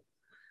would go.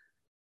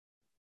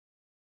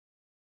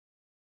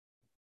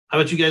 How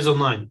about you guys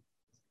online?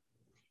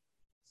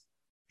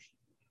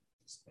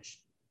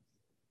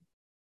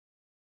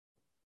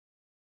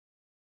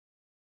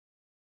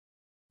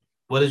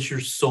 What is your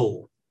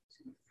soul?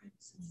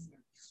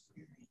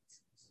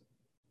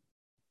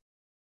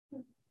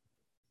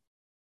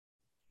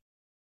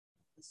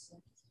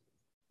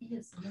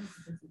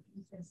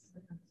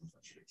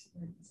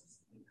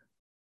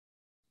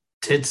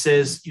 Ted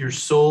says your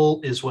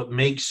soul is what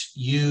makes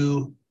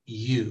you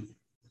you.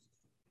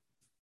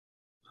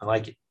 I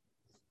like it.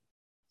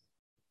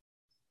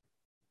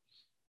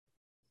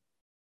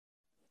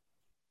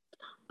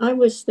 I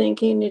was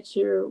thinking it's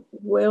your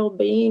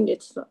well-being.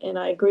 And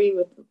I agree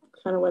with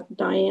kind of what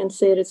Diane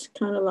said. It's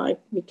kind of like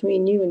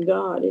between you and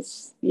God.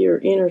 It's your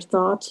inner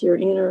thoughts,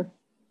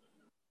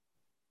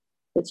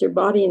 it's your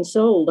body and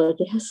soul, I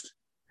guess.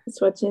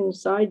 It's what's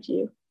inside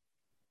you.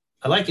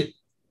 I like it.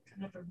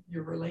 Kind of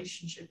your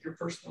relationship, your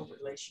personal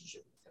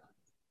relationship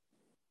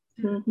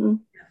with God. Mm-hmm.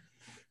 Yeah.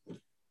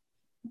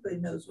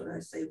 Everybody knows what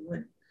I say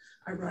when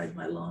I ride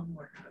my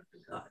lawnmower out to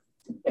God.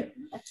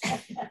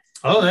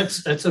 Oh,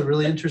 that's a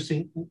really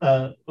interesting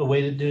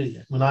way to do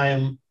it. When I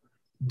am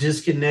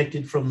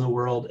disconnected from the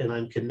world and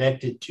I'm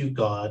connected to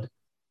God,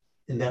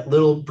 in that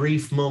little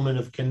brief moment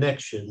of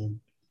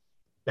connection,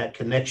 that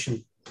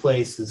connection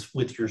place is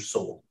with your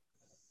soul.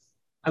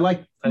 I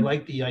like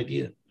the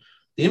idea.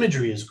 The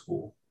imagery is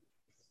cool.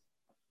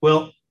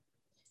 Well,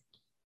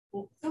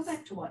 Go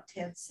back to what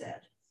Ted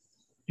said.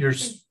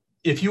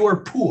 If you are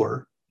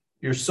poor,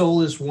 your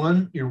soul is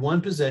your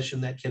one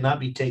possession that cannot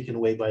be taken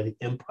away by the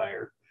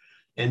empire.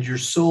 And your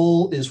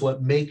soul is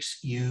what makes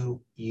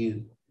you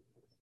you.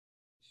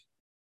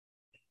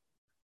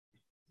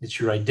 It's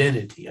your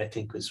identity, I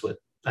think, is what,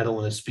 I don't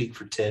want to speak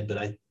for Ted,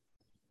 but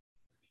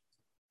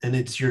and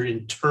it's your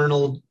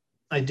internal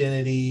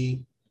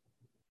identity.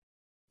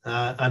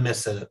 I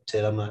messed that up,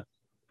 Ted. I'm not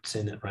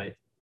saying that right.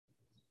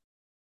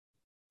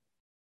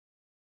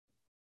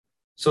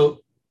 So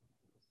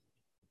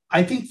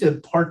I think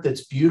the part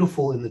that's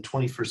beautiful in the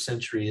 21st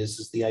century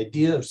is the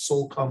idea of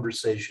soul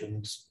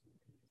conversations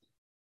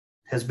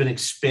has been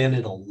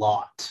expanded a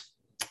lot.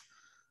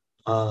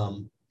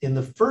 In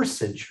the first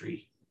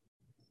century,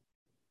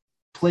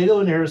 Plato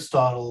and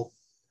Aristotle,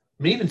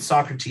 and even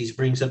Socrates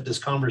brings up this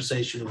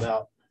conversation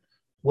about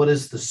what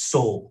is the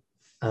soul.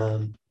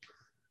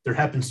 There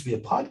happens to be a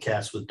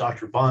podcast with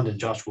Dr. Bond and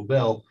Joshua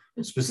Bell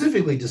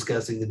specifically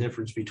discussing the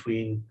difference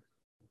between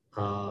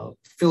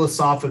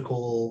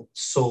philosophical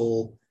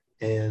soul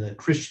and a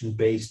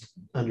Christian-based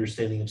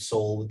understanding of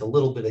soul with a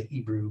little bit of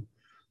Hebrew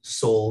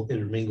soul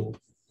intermingled.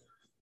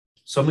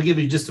 So I'm going to give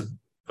you just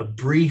a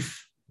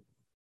brief,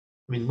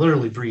 I mean,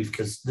 literally brief,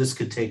 because this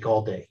could take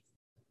all day.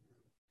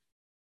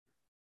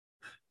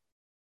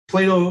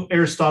 Plato,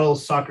 Aristotle,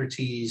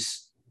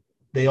 Socrates,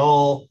 they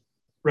all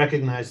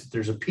recognize that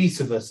there's a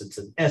piece of us, it's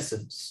an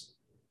essence,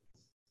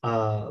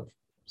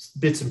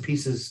 bits and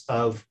pieces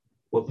of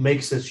what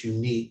makes us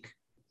unique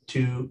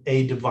to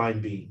a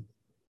divine being,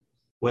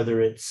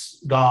 whether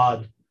it's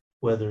God,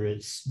 whether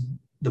it's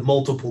the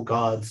multiple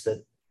gods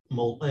that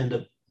end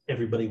up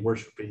everybody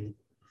worshiping,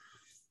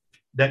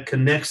 that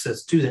connects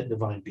us to that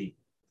divine being,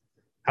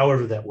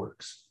 however that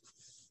works.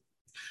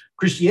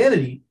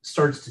 Christianity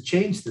starts to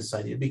change this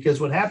idea, because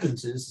what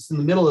happens is, it's in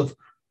the middle of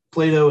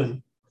Plato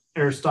and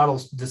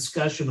Aristotle's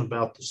discussion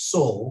about the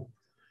soul.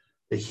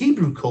 The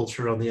Hebrew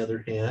culture, on the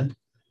other hand,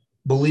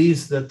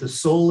 believes that the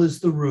soul is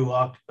the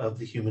ruach of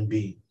the human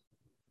being.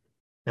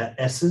 That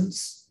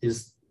essence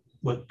is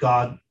what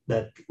God,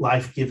 that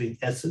life-giving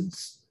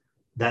essence,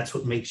 that's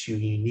what makes you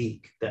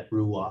unique. That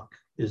ruach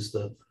is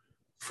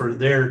for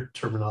their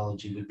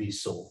terminology, would be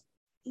soul.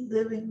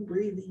 Living,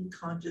 breathing,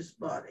 conscious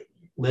body.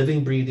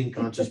 Living, breathing,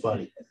 conscious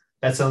body.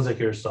 That sounds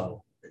like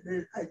Aristotle.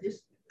 I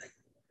just,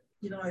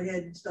 I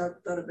hadn't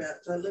thought about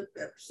it, so I looked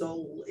up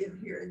soul in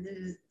here, and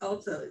then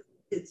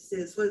it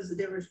says, what is the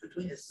difference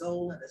between a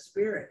soul and a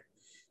spirit?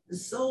 The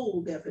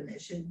soul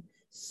definition,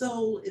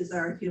 soul is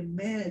our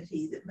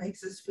humanity that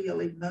makes us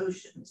feel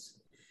emotions.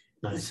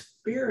 Nice. The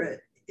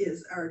spirit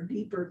is our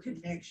deeper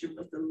connection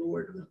with the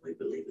Lord when we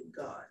believe in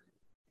God.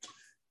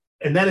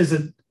 And that is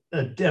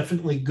a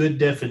definitely good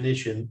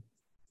definition.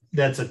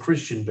 That's a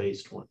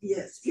Christian-based one.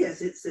 Yes,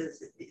 it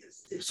says it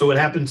is. So what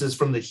happens is,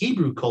 from the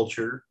Hebrew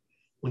culture,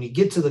 when you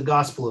get to the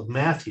Gospel of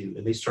Matthew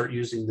and they start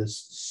using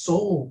this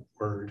soul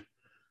word,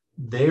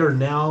 they are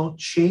now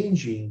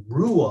changing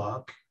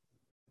ruach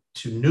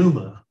to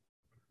pneuma,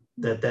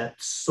 that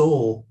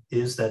soul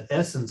is that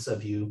essence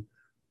of you,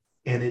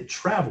 and it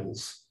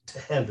travels to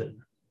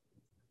heaven.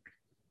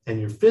 And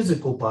your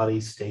physical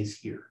body stays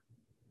here.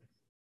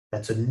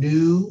 That's a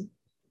new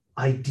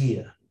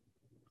idea.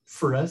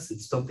 For us,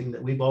 it's something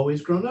that we've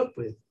always grown up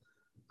with.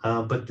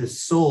 But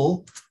this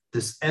soul,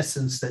 this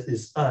essence that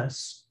is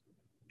us,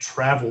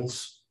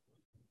 travels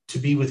to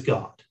be with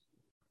God.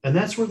 And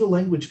that's where the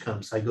language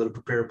comes. I go to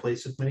prepare a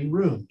place with many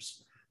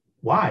rooms.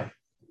 Why?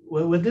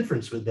 What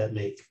difference would that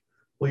make?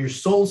 Well, your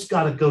soul's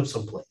got to go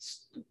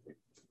someplace.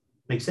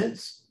 Make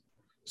sense?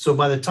 So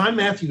by the time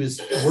Matthew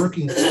is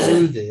working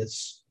through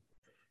this,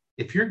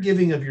 if you're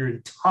giving of your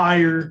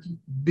entire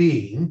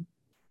being,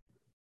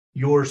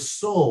 your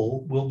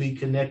soul will be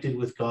connected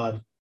with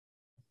God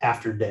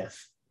after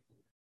death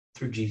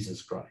through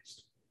Jesus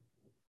Christ.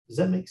 Does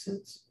that make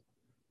sense?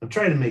 I'm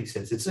trying to make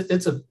sense.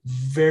 It's a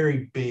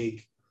very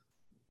big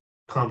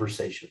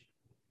conversation.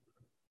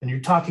 And you're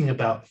talking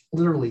about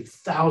literally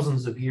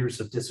thousands of years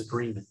of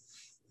disagreement.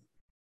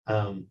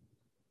 All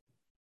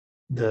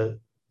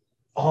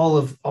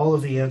of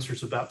the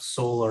answers about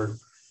soul are,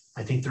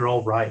 I think they're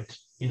all right.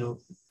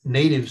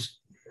 Native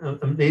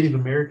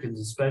Americans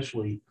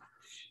especially,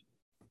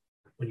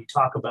 when you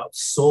talk about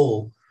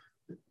soul,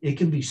 it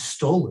can be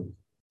stolen.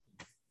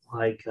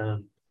 Like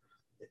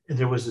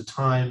there was a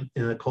time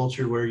in a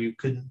culture where you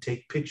couldn't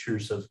take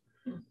pictures of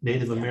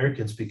Native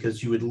Americans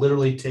because you would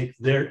literally take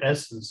their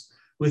essence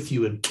with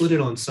you and put it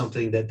on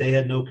something that they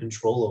had no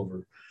control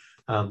over.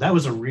 That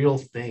was a real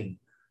thing.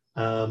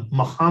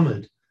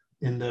 Muhammad,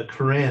 in the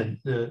Quran,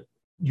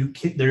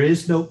 there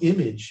is no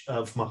image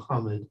of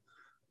Muhammad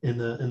in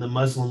the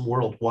Muslim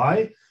world.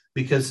 Why?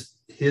 Because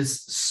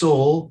his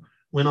soul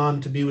went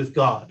on to be with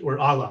God, or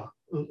Allah.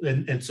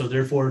 And so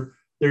therefore,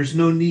 there's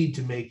no need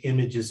to make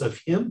images of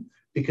him,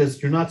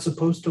 because you're not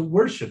supposed to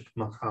worship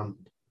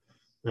Muhammad.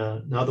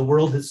 Now, the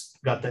world has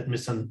got that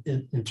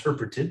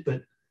misinterpreted,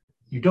 but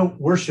you don't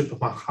worship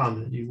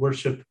Muhammad, you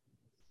worship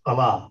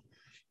Allah.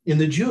 In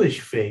the Jewish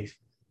faith,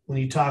 when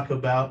you talk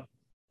about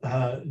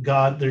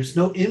God, there's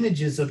no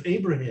images of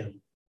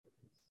Abraham,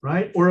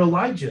 right? Or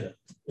Elijah.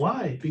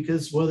 Why?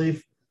 Because, well,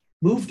 they've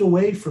moved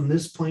away from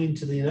this plane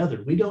to the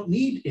other. We don't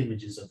need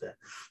images of that.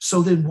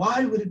 So then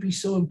why would it be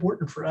so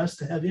important for us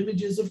to have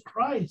images of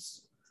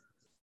Christ?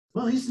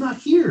 Well, he's not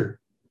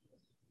here.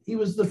 He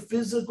was the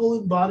physical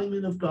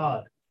embodiment of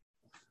God.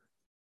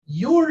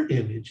 Your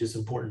image is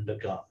important to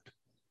God.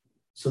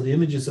 So the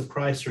images of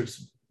Christ are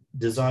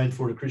designed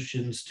for the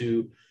Christians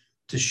to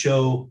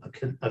show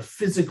a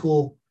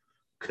physical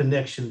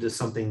connection to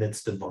something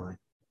that's divine.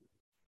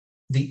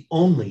 The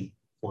only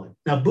one.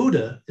 Now,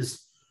 Buddha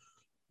is,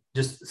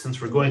 just since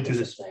we're going through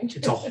this,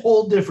 it's a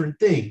whole different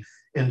thing.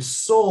 And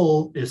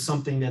soul is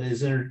something that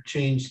is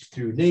interchanged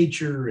through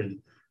nature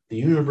and the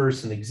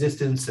universe and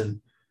existence.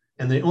 And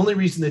the only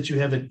reason that you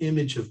have an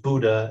image of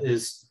Buddha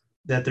is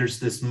that there's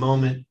this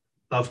moment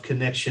of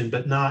connection,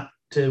 but not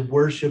to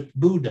worship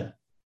Buddha.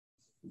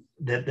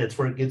 That's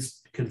where it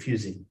gets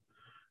confusing.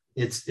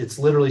 It's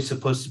literally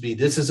supposed to be,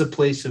 this is a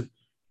place of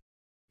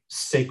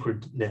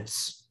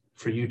sacredness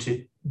for you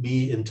to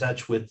be in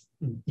touch with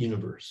the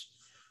universe.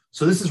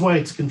 So this is why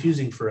it's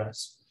confusing for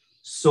us.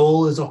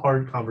 Soul is a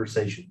hard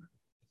conversation.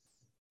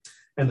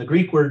 And the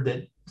Greek word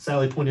that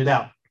Sally pointed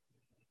out,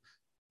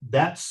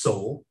 that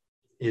soul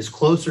is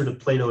closer to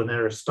Plato and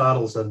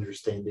Aristotle's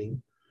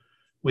understanding,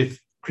 with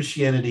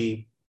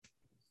Christianity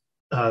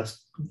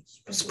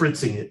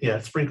sprinkling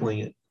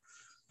it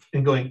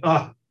and going,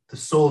 the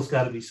soul's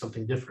got to be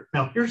something different.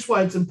 Now, here's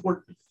why it's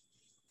important.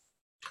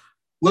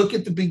 Look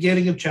at the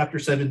beginning of chapter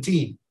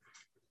 17.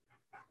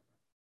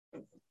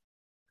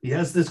 he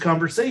has this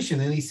conversation,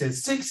 and he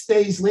says, 6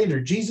 days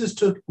later, Jesus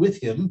took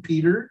with him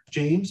Peter,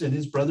 James, and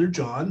his brother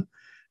John,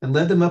 and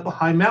led them up a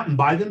high mountain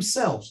by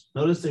themselves.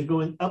 Notice they're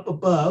going up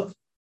above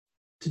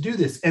to do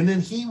this. And then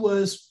he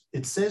was,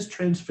 it says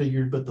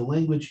transfigured, but the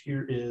language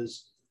here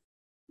is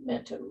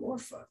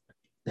Metamorpho,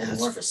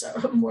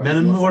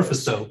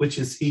 which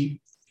is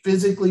he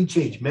physically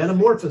changed,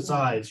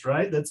 metamorphosized,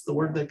 right? That's the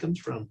word that comes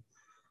from.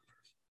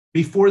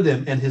 Before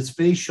them, and his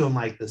face shone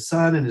like the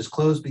sun, and his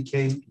clothes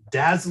became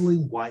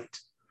dazzling white.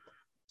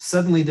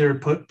 Suddenly there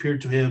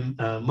appeared to him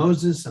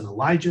Moses and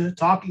Elijah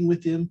talking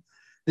with him.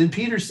 Then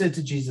Peter said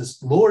to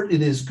Jesus, Lord,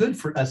 it is good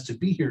for us to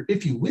be here.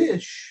 If you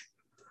wish,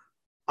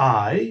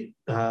 I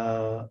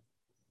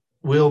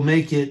will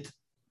make it,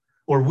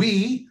 or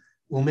we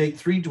will make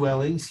 3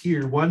 dwellings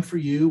here, one for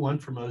you, one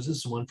for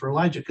Moses, and one for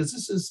Elijah, because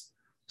this is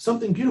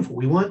something beautiful.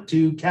 We want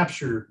to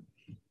capture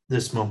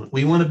this moment.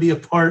 We want to be a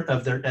part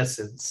of their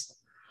essence.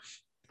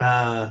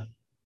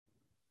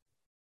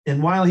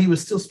 And while he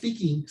was still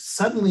speaking,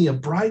 suddenly a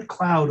bright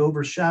cloud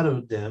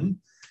overshadowed them.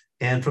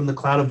 And from the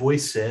cloud a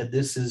voice said,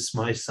 this is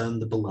my son,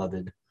 the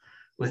beloved.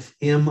 With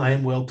him I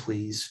am well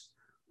pleased.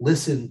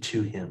 Listen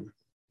to him.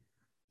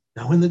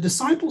 Now, when the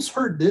disciples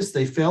heard this,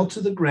 they fell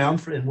to the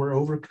ground and were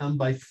overcome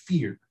by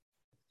fear.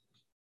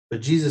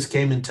 But Jesus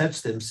came and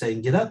touched them,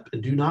 saying, get up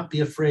and do not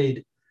be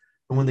afraid.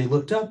 And when they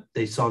looked up,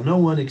 they saw no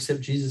one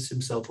except Jesus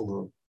himself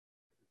alone.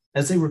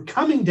 As they were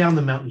coming down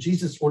the mountain,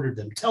 Jesus ordered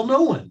them, tell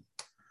no one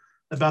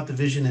about the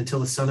vision until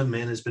the Son of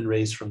Man has been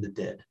raised from the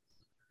dead.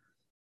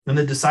 And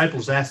the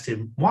disciples asked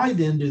him, why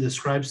then do the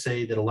scribes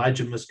say that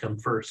Elijah must come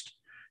first?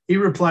 He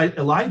replied,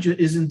 Elijah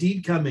is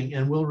indeed coming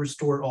and will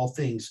restore all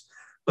things.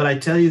 But I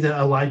tell you that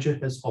Elijah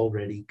has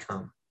already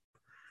come.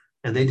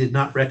 And they did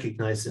not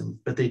recognize him,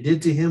 but they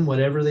did to him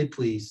whatever they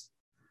pleased.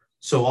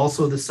 So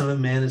also the Son of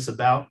Man is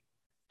about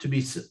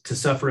to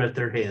suffer at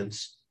their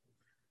hands.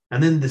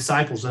 And then the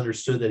disciples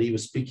understood that he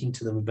was speaking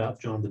to them about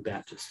John the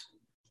Baptist.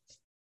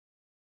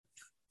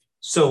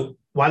 So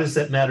why does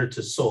that matter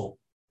to soul?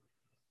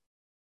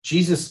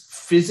 Jesus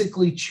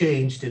physically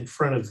changed in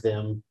front of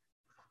them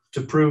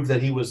to prove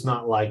that he was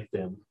not like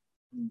them.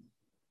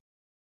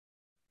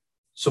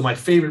 So my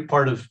favorite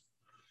part of,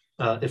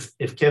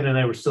 if Kevin and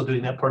I were still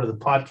doing that part of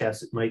the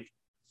podcast,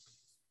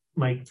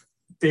 my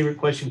favorite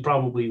question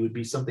probably would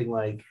be something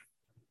like,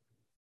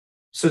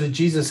 so did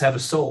Jesus have a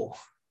soul?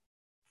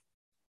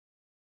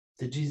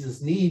 Did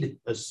Jesus need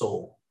a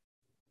soul?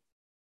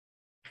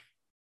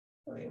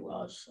 He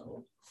was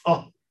soul.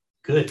 Oh,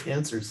 good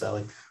answer,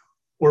 Sally.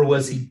 Or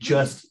was he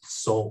just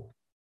soul?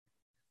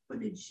 What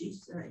did she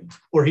say?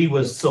 Or he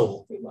was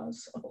soul. He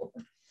was soul.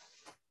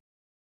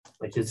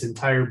 Like his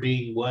entire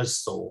being was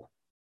soul.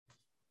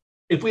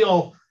 If we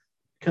all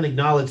can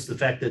acknowledge the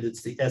fact that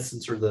it's the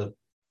essence or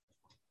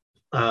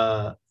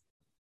the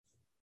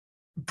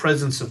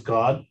presence of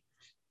God.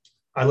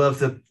 I love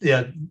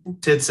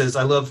Ted says,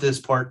 I love this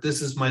part.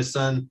 This is my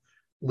son.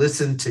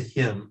 Listen to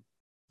him.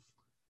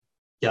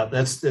 Yeah,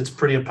 that's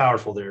pretty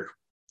powerful there.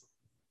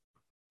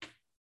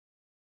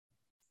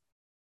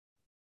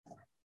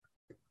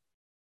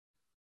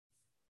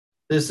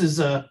 This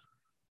is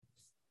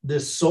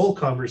this soul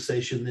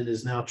conversation that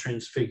is now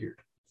transfigured.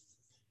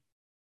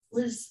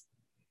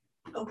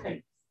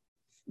 Okay,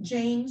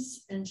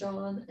 James and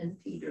John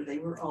and Peter, they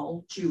were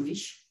all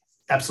Jewish.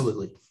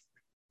 Absolutely.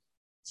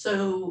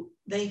 So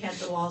they had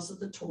the laws of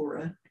the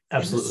Torah.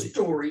 Absolutely. And the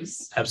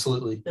stories.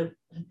 Absolutely. That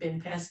have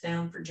been passed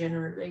down for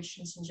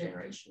generations and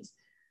generations.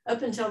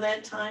 Up until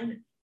that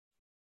time,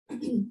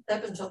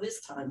 up until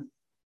this time,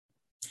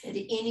 had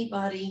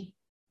anybody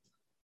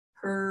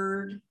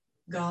heard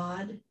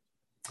God?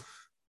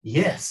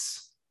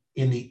 Yes,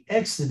 in the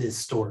Exodus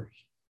story.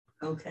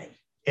 Okay.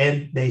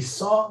 And they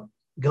saw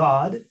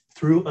God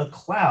through a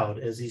cloud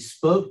as he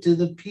spoke to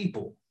the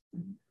people,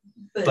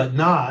 but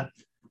not,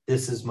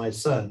 this is my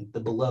son, the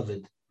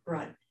beloved.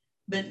 Right.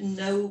 But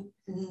no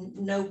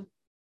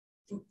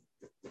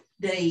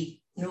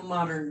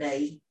modern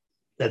day.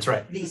 That's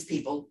right. These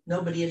people,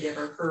 nobody had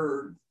ever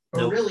heard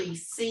or really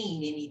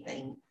seen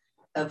anything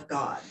of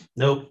God.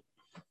 Nope.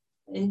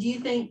 And do you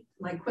think,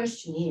 my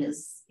question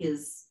is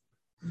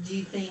do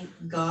you think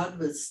God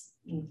was,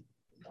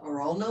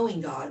 or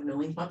all-knowing God,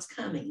 knowing what's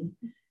coming,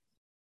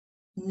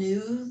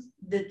 knew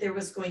that there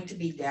was going to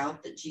be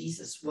doubt that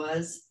Jesus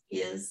was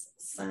his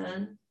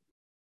son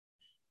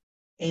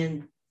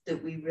and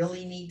that we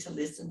really need to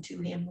listen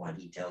to him, what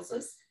he tells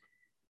us?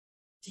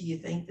 Do you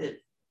think that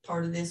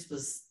part of this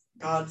was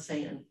God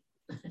saying,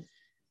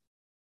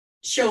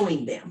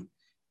 showing them?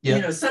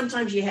 Yeah.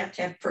 Sometimes you have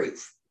to have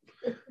proof.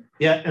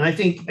 Yeah, and I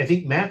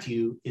think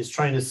Matthew is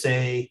trying to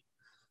say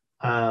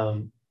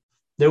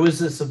there was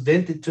this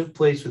event that took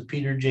place with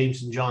Peter,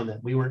 James, and John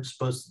that we weren't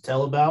supposed to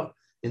tell about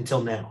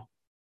until now.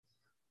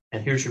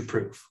 And here's your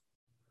proof.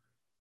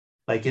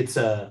 Like it's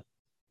not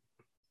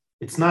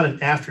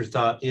an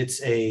afterthought.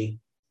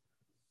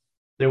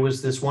 There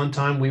was this one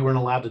time we weren't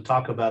allowed to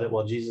talk about it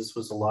while Jesus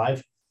was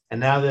alive. And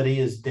now that he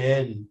is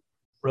dead and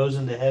rose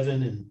into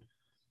heaven and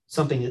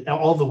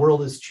all the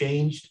world has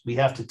changed, we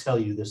have to tell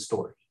you this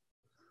story.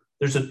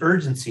 there's an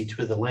urgency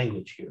to the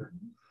language here.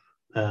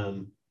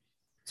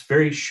 It's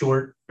very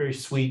short, very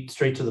sweet,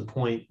 straight to the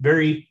point,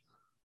 very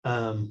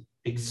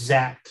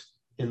exact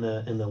in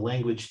the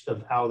language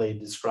of how they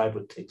describe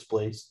what takes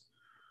place.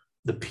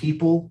 The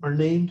people are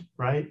named,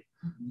 right?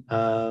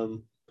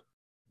 And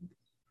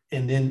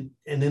then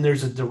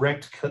there's a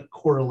direct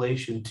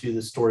correlation to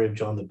the story of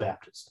John the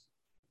Baptist.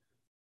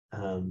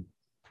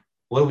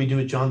 What do we do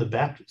with John the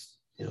Baptist?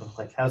 You know,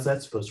 like, how's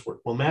that supposed to work?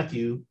 Well,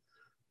 Matthew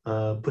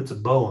puts a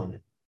bow on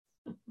it.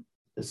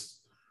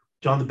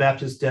 John the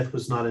Baptist's death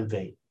was not in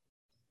vain.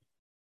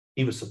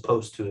 He was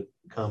supposed to have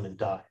come and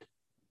died.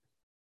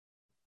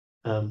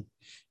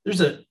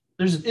 There's an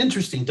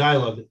interesting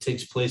dialogue that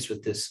takes place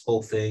with this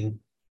whole thing.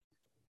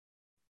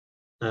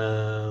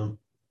 That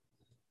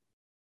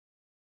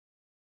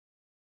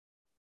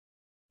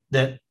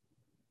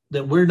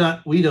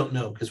we don't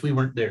know because we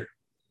weren't there.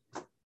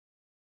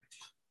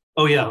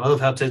 Oh yeah, I love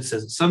how Ted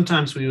says it.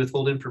 Sometimes we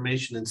withhold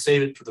information and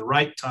save it for the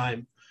right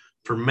time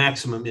for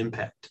maximum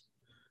impact.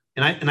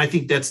 And I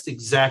think that's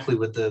exactly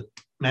what the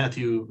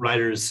Matthew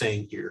writer is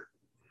saying here.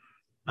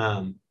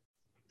 That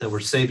we're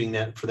saving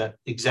that for that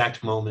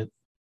exact moment.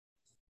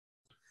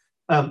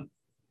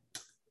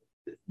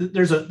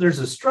 There's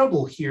a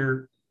struggle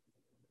here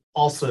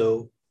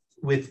also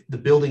with the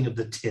building of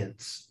the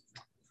tents.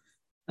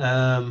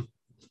 In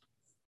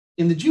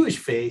the Jewish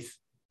faith,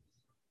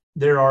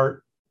 there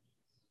are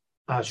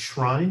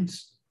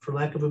shrines, for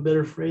lack of a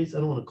better phrase. I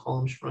don't want to call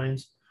them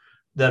shrines,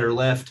 that are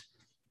left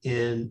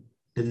in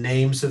the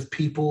names of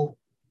people,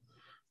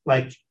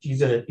 like you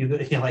go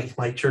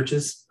like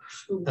churches,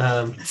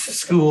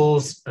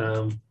 schools.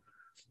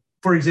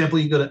 For example,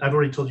 you go to, I've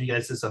already told you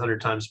guys this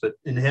 100 times, but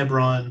in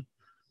Hebron,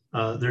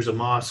 there's a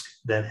mosque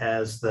that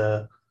has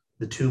the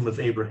tomb of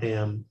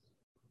Abraham,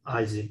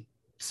 Isaac,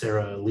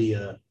 Sarah,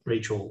 Leah,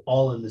 Rachel,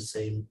 all in the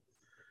same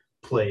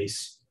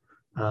place.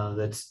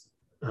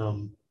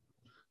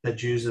 That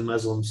Jews and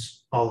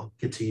Muslims all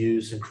get to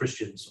use, and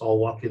Christians all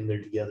walk in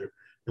there together.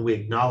 And we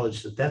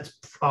acknowledge that that's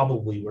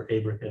probably where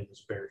Abraham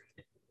was buried.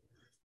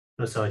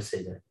 That's how I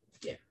say that.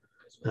 Yeah.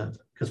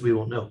 Because we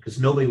won't know, because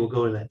nobody will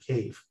go in that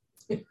cave.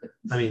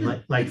 I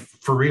mean, like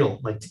for real,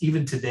 like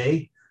even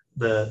today,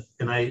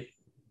 and I'm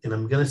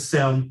going to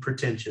sound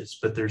pretentious,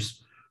 but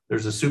there's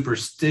a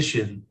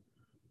superstition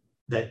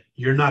that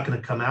you're not going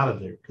to come out of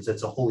there because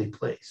it's a holy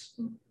place.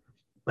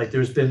 Like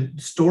there's been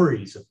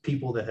stories of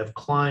people that have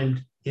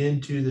climbed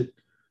into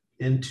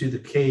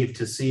the cave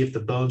to see if the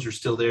bones are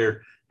still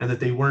there, and that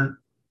they weren't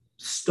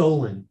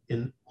stolen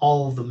in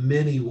all of the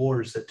many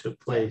wars that took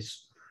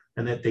place,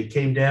 and that they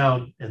came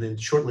down, and then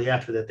shortly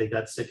after that they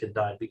got sick and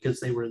died because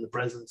they were in the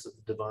presence of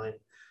the divine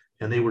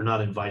and they were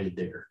not invited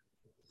there,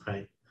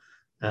 right?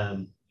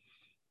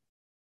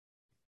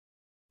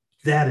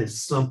 That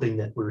is something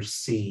that we're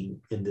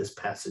seeing in this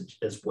passage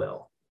as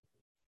well.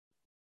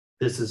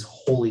 This is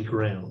holy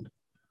ground.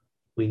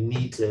 We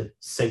need to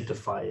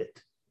sanctify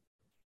it,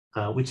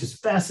 which is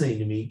fascinating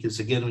to me because,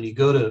 again, when you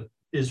go to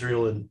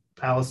Israel and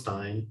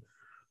Palestine,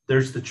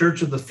 there's the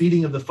church of the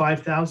feeding of the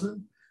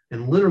 5,000,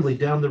 and literally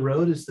down the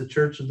road is the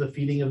church of the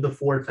feeding of the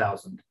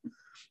 4,000.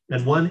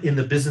 And one in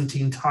the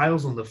Byzantine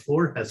tiles on the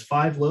floor has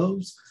 5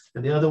 loaves,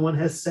 and the other one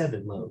has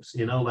 7 loaves.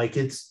 You know, like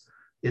it's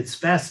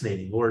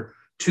fascinating. Or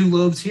 2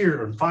 loaves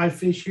here and 5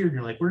 fish here, and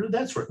you're like, where did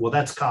that sort? Well,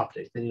 that's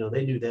Coptic, and you know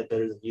they knew that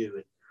better than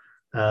you.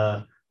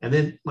 And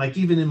then, like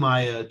even in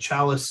my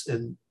chalice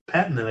and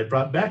paten that I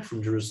brought back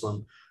from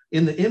Jerusalem,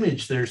 in the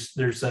image there's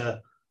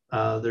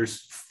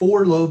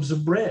 4 loaves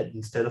of bread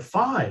instead of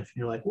 5. And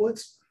you're like, well,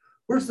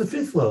 where's the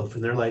 5th loaf?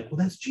 And they're like, well,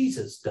 that's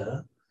Jesus,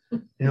 duh.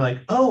 And you're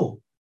like,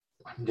 oh,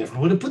 I never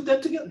would have put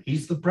that together.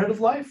 He's the bread of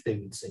life, they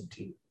would say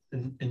to you.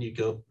 And you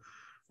go,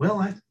 well,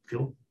 I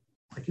feel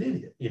like an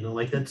idiot. You know,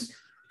 like that's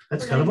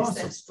kind of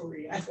awesome. That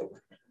story.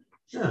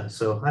 Yeah,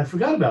 so I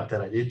forgot about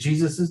that idea.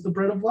 Jesus is the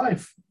bread of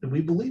life, and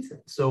we believe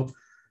that. So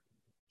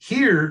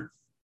here,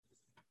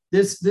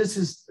 this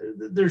is,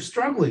 they're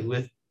struggling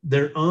with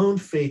their own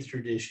faith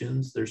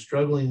traditions. They're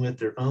struggling with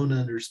their own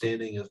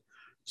understanding of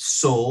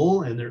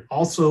soul, and they're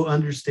also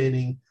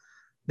understanding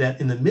that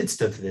in the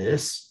midst of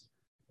this,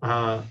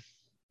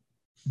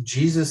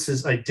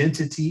 Jesus's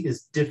identity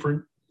is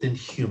different than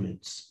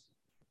humans.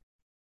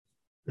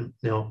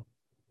 Now,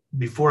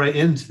 before I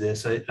end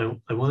this, I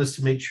want us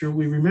to make sure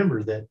we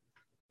remember that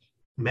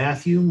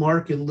Matthew,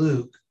 Mark, and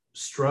Luke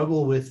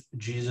struggle with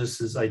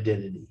Jesus's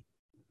identity.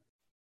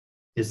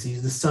 Is he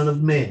the Son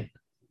of Man?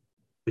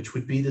 Which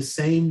would be the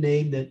same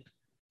name that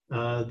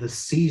the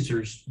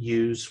Caesars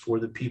use for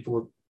the people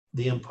of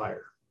the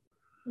empire.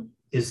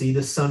 Is he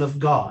the Son of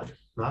God?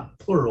 Not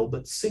plural,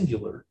 but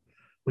singular,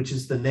 which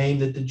is the name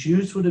that the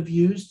Jews would have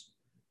used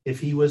if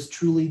he was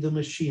truly the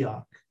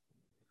Mashiach.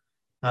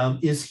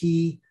 Is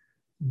he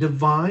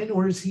divine,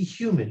 or is he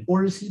human,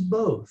 or is he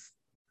both?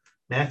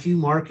 Matthew,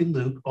 Mark, and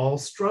Luke all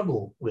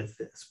struggle with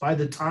this. By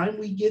the time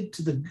we get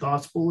to the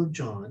Gospel of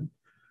John,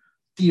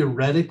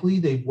 theoretically,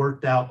 they've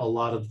worked out a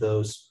lot of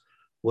those.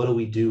 What do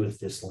we do with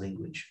this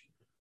language?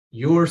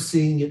 You're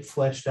seeing it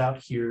fleshed out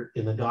here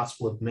in the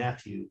Gospel of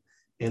Matthew,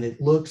 and it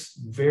looks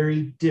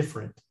very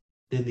different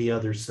than the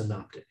other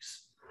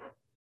synoptics.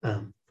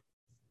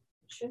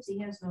 Shows he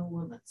has no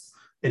limits.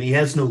 And he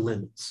has no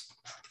limits.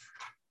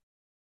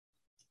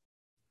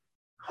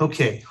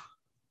 Okay.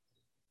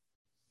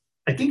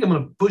 I think I'm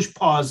going to push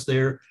pause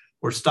there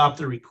or stop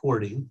the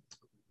recording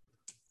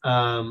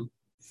for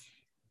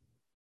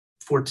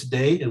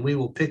today, and we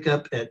will pick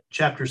up at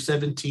chapter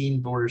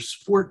 17, verse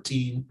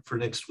 14 for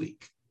next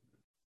week.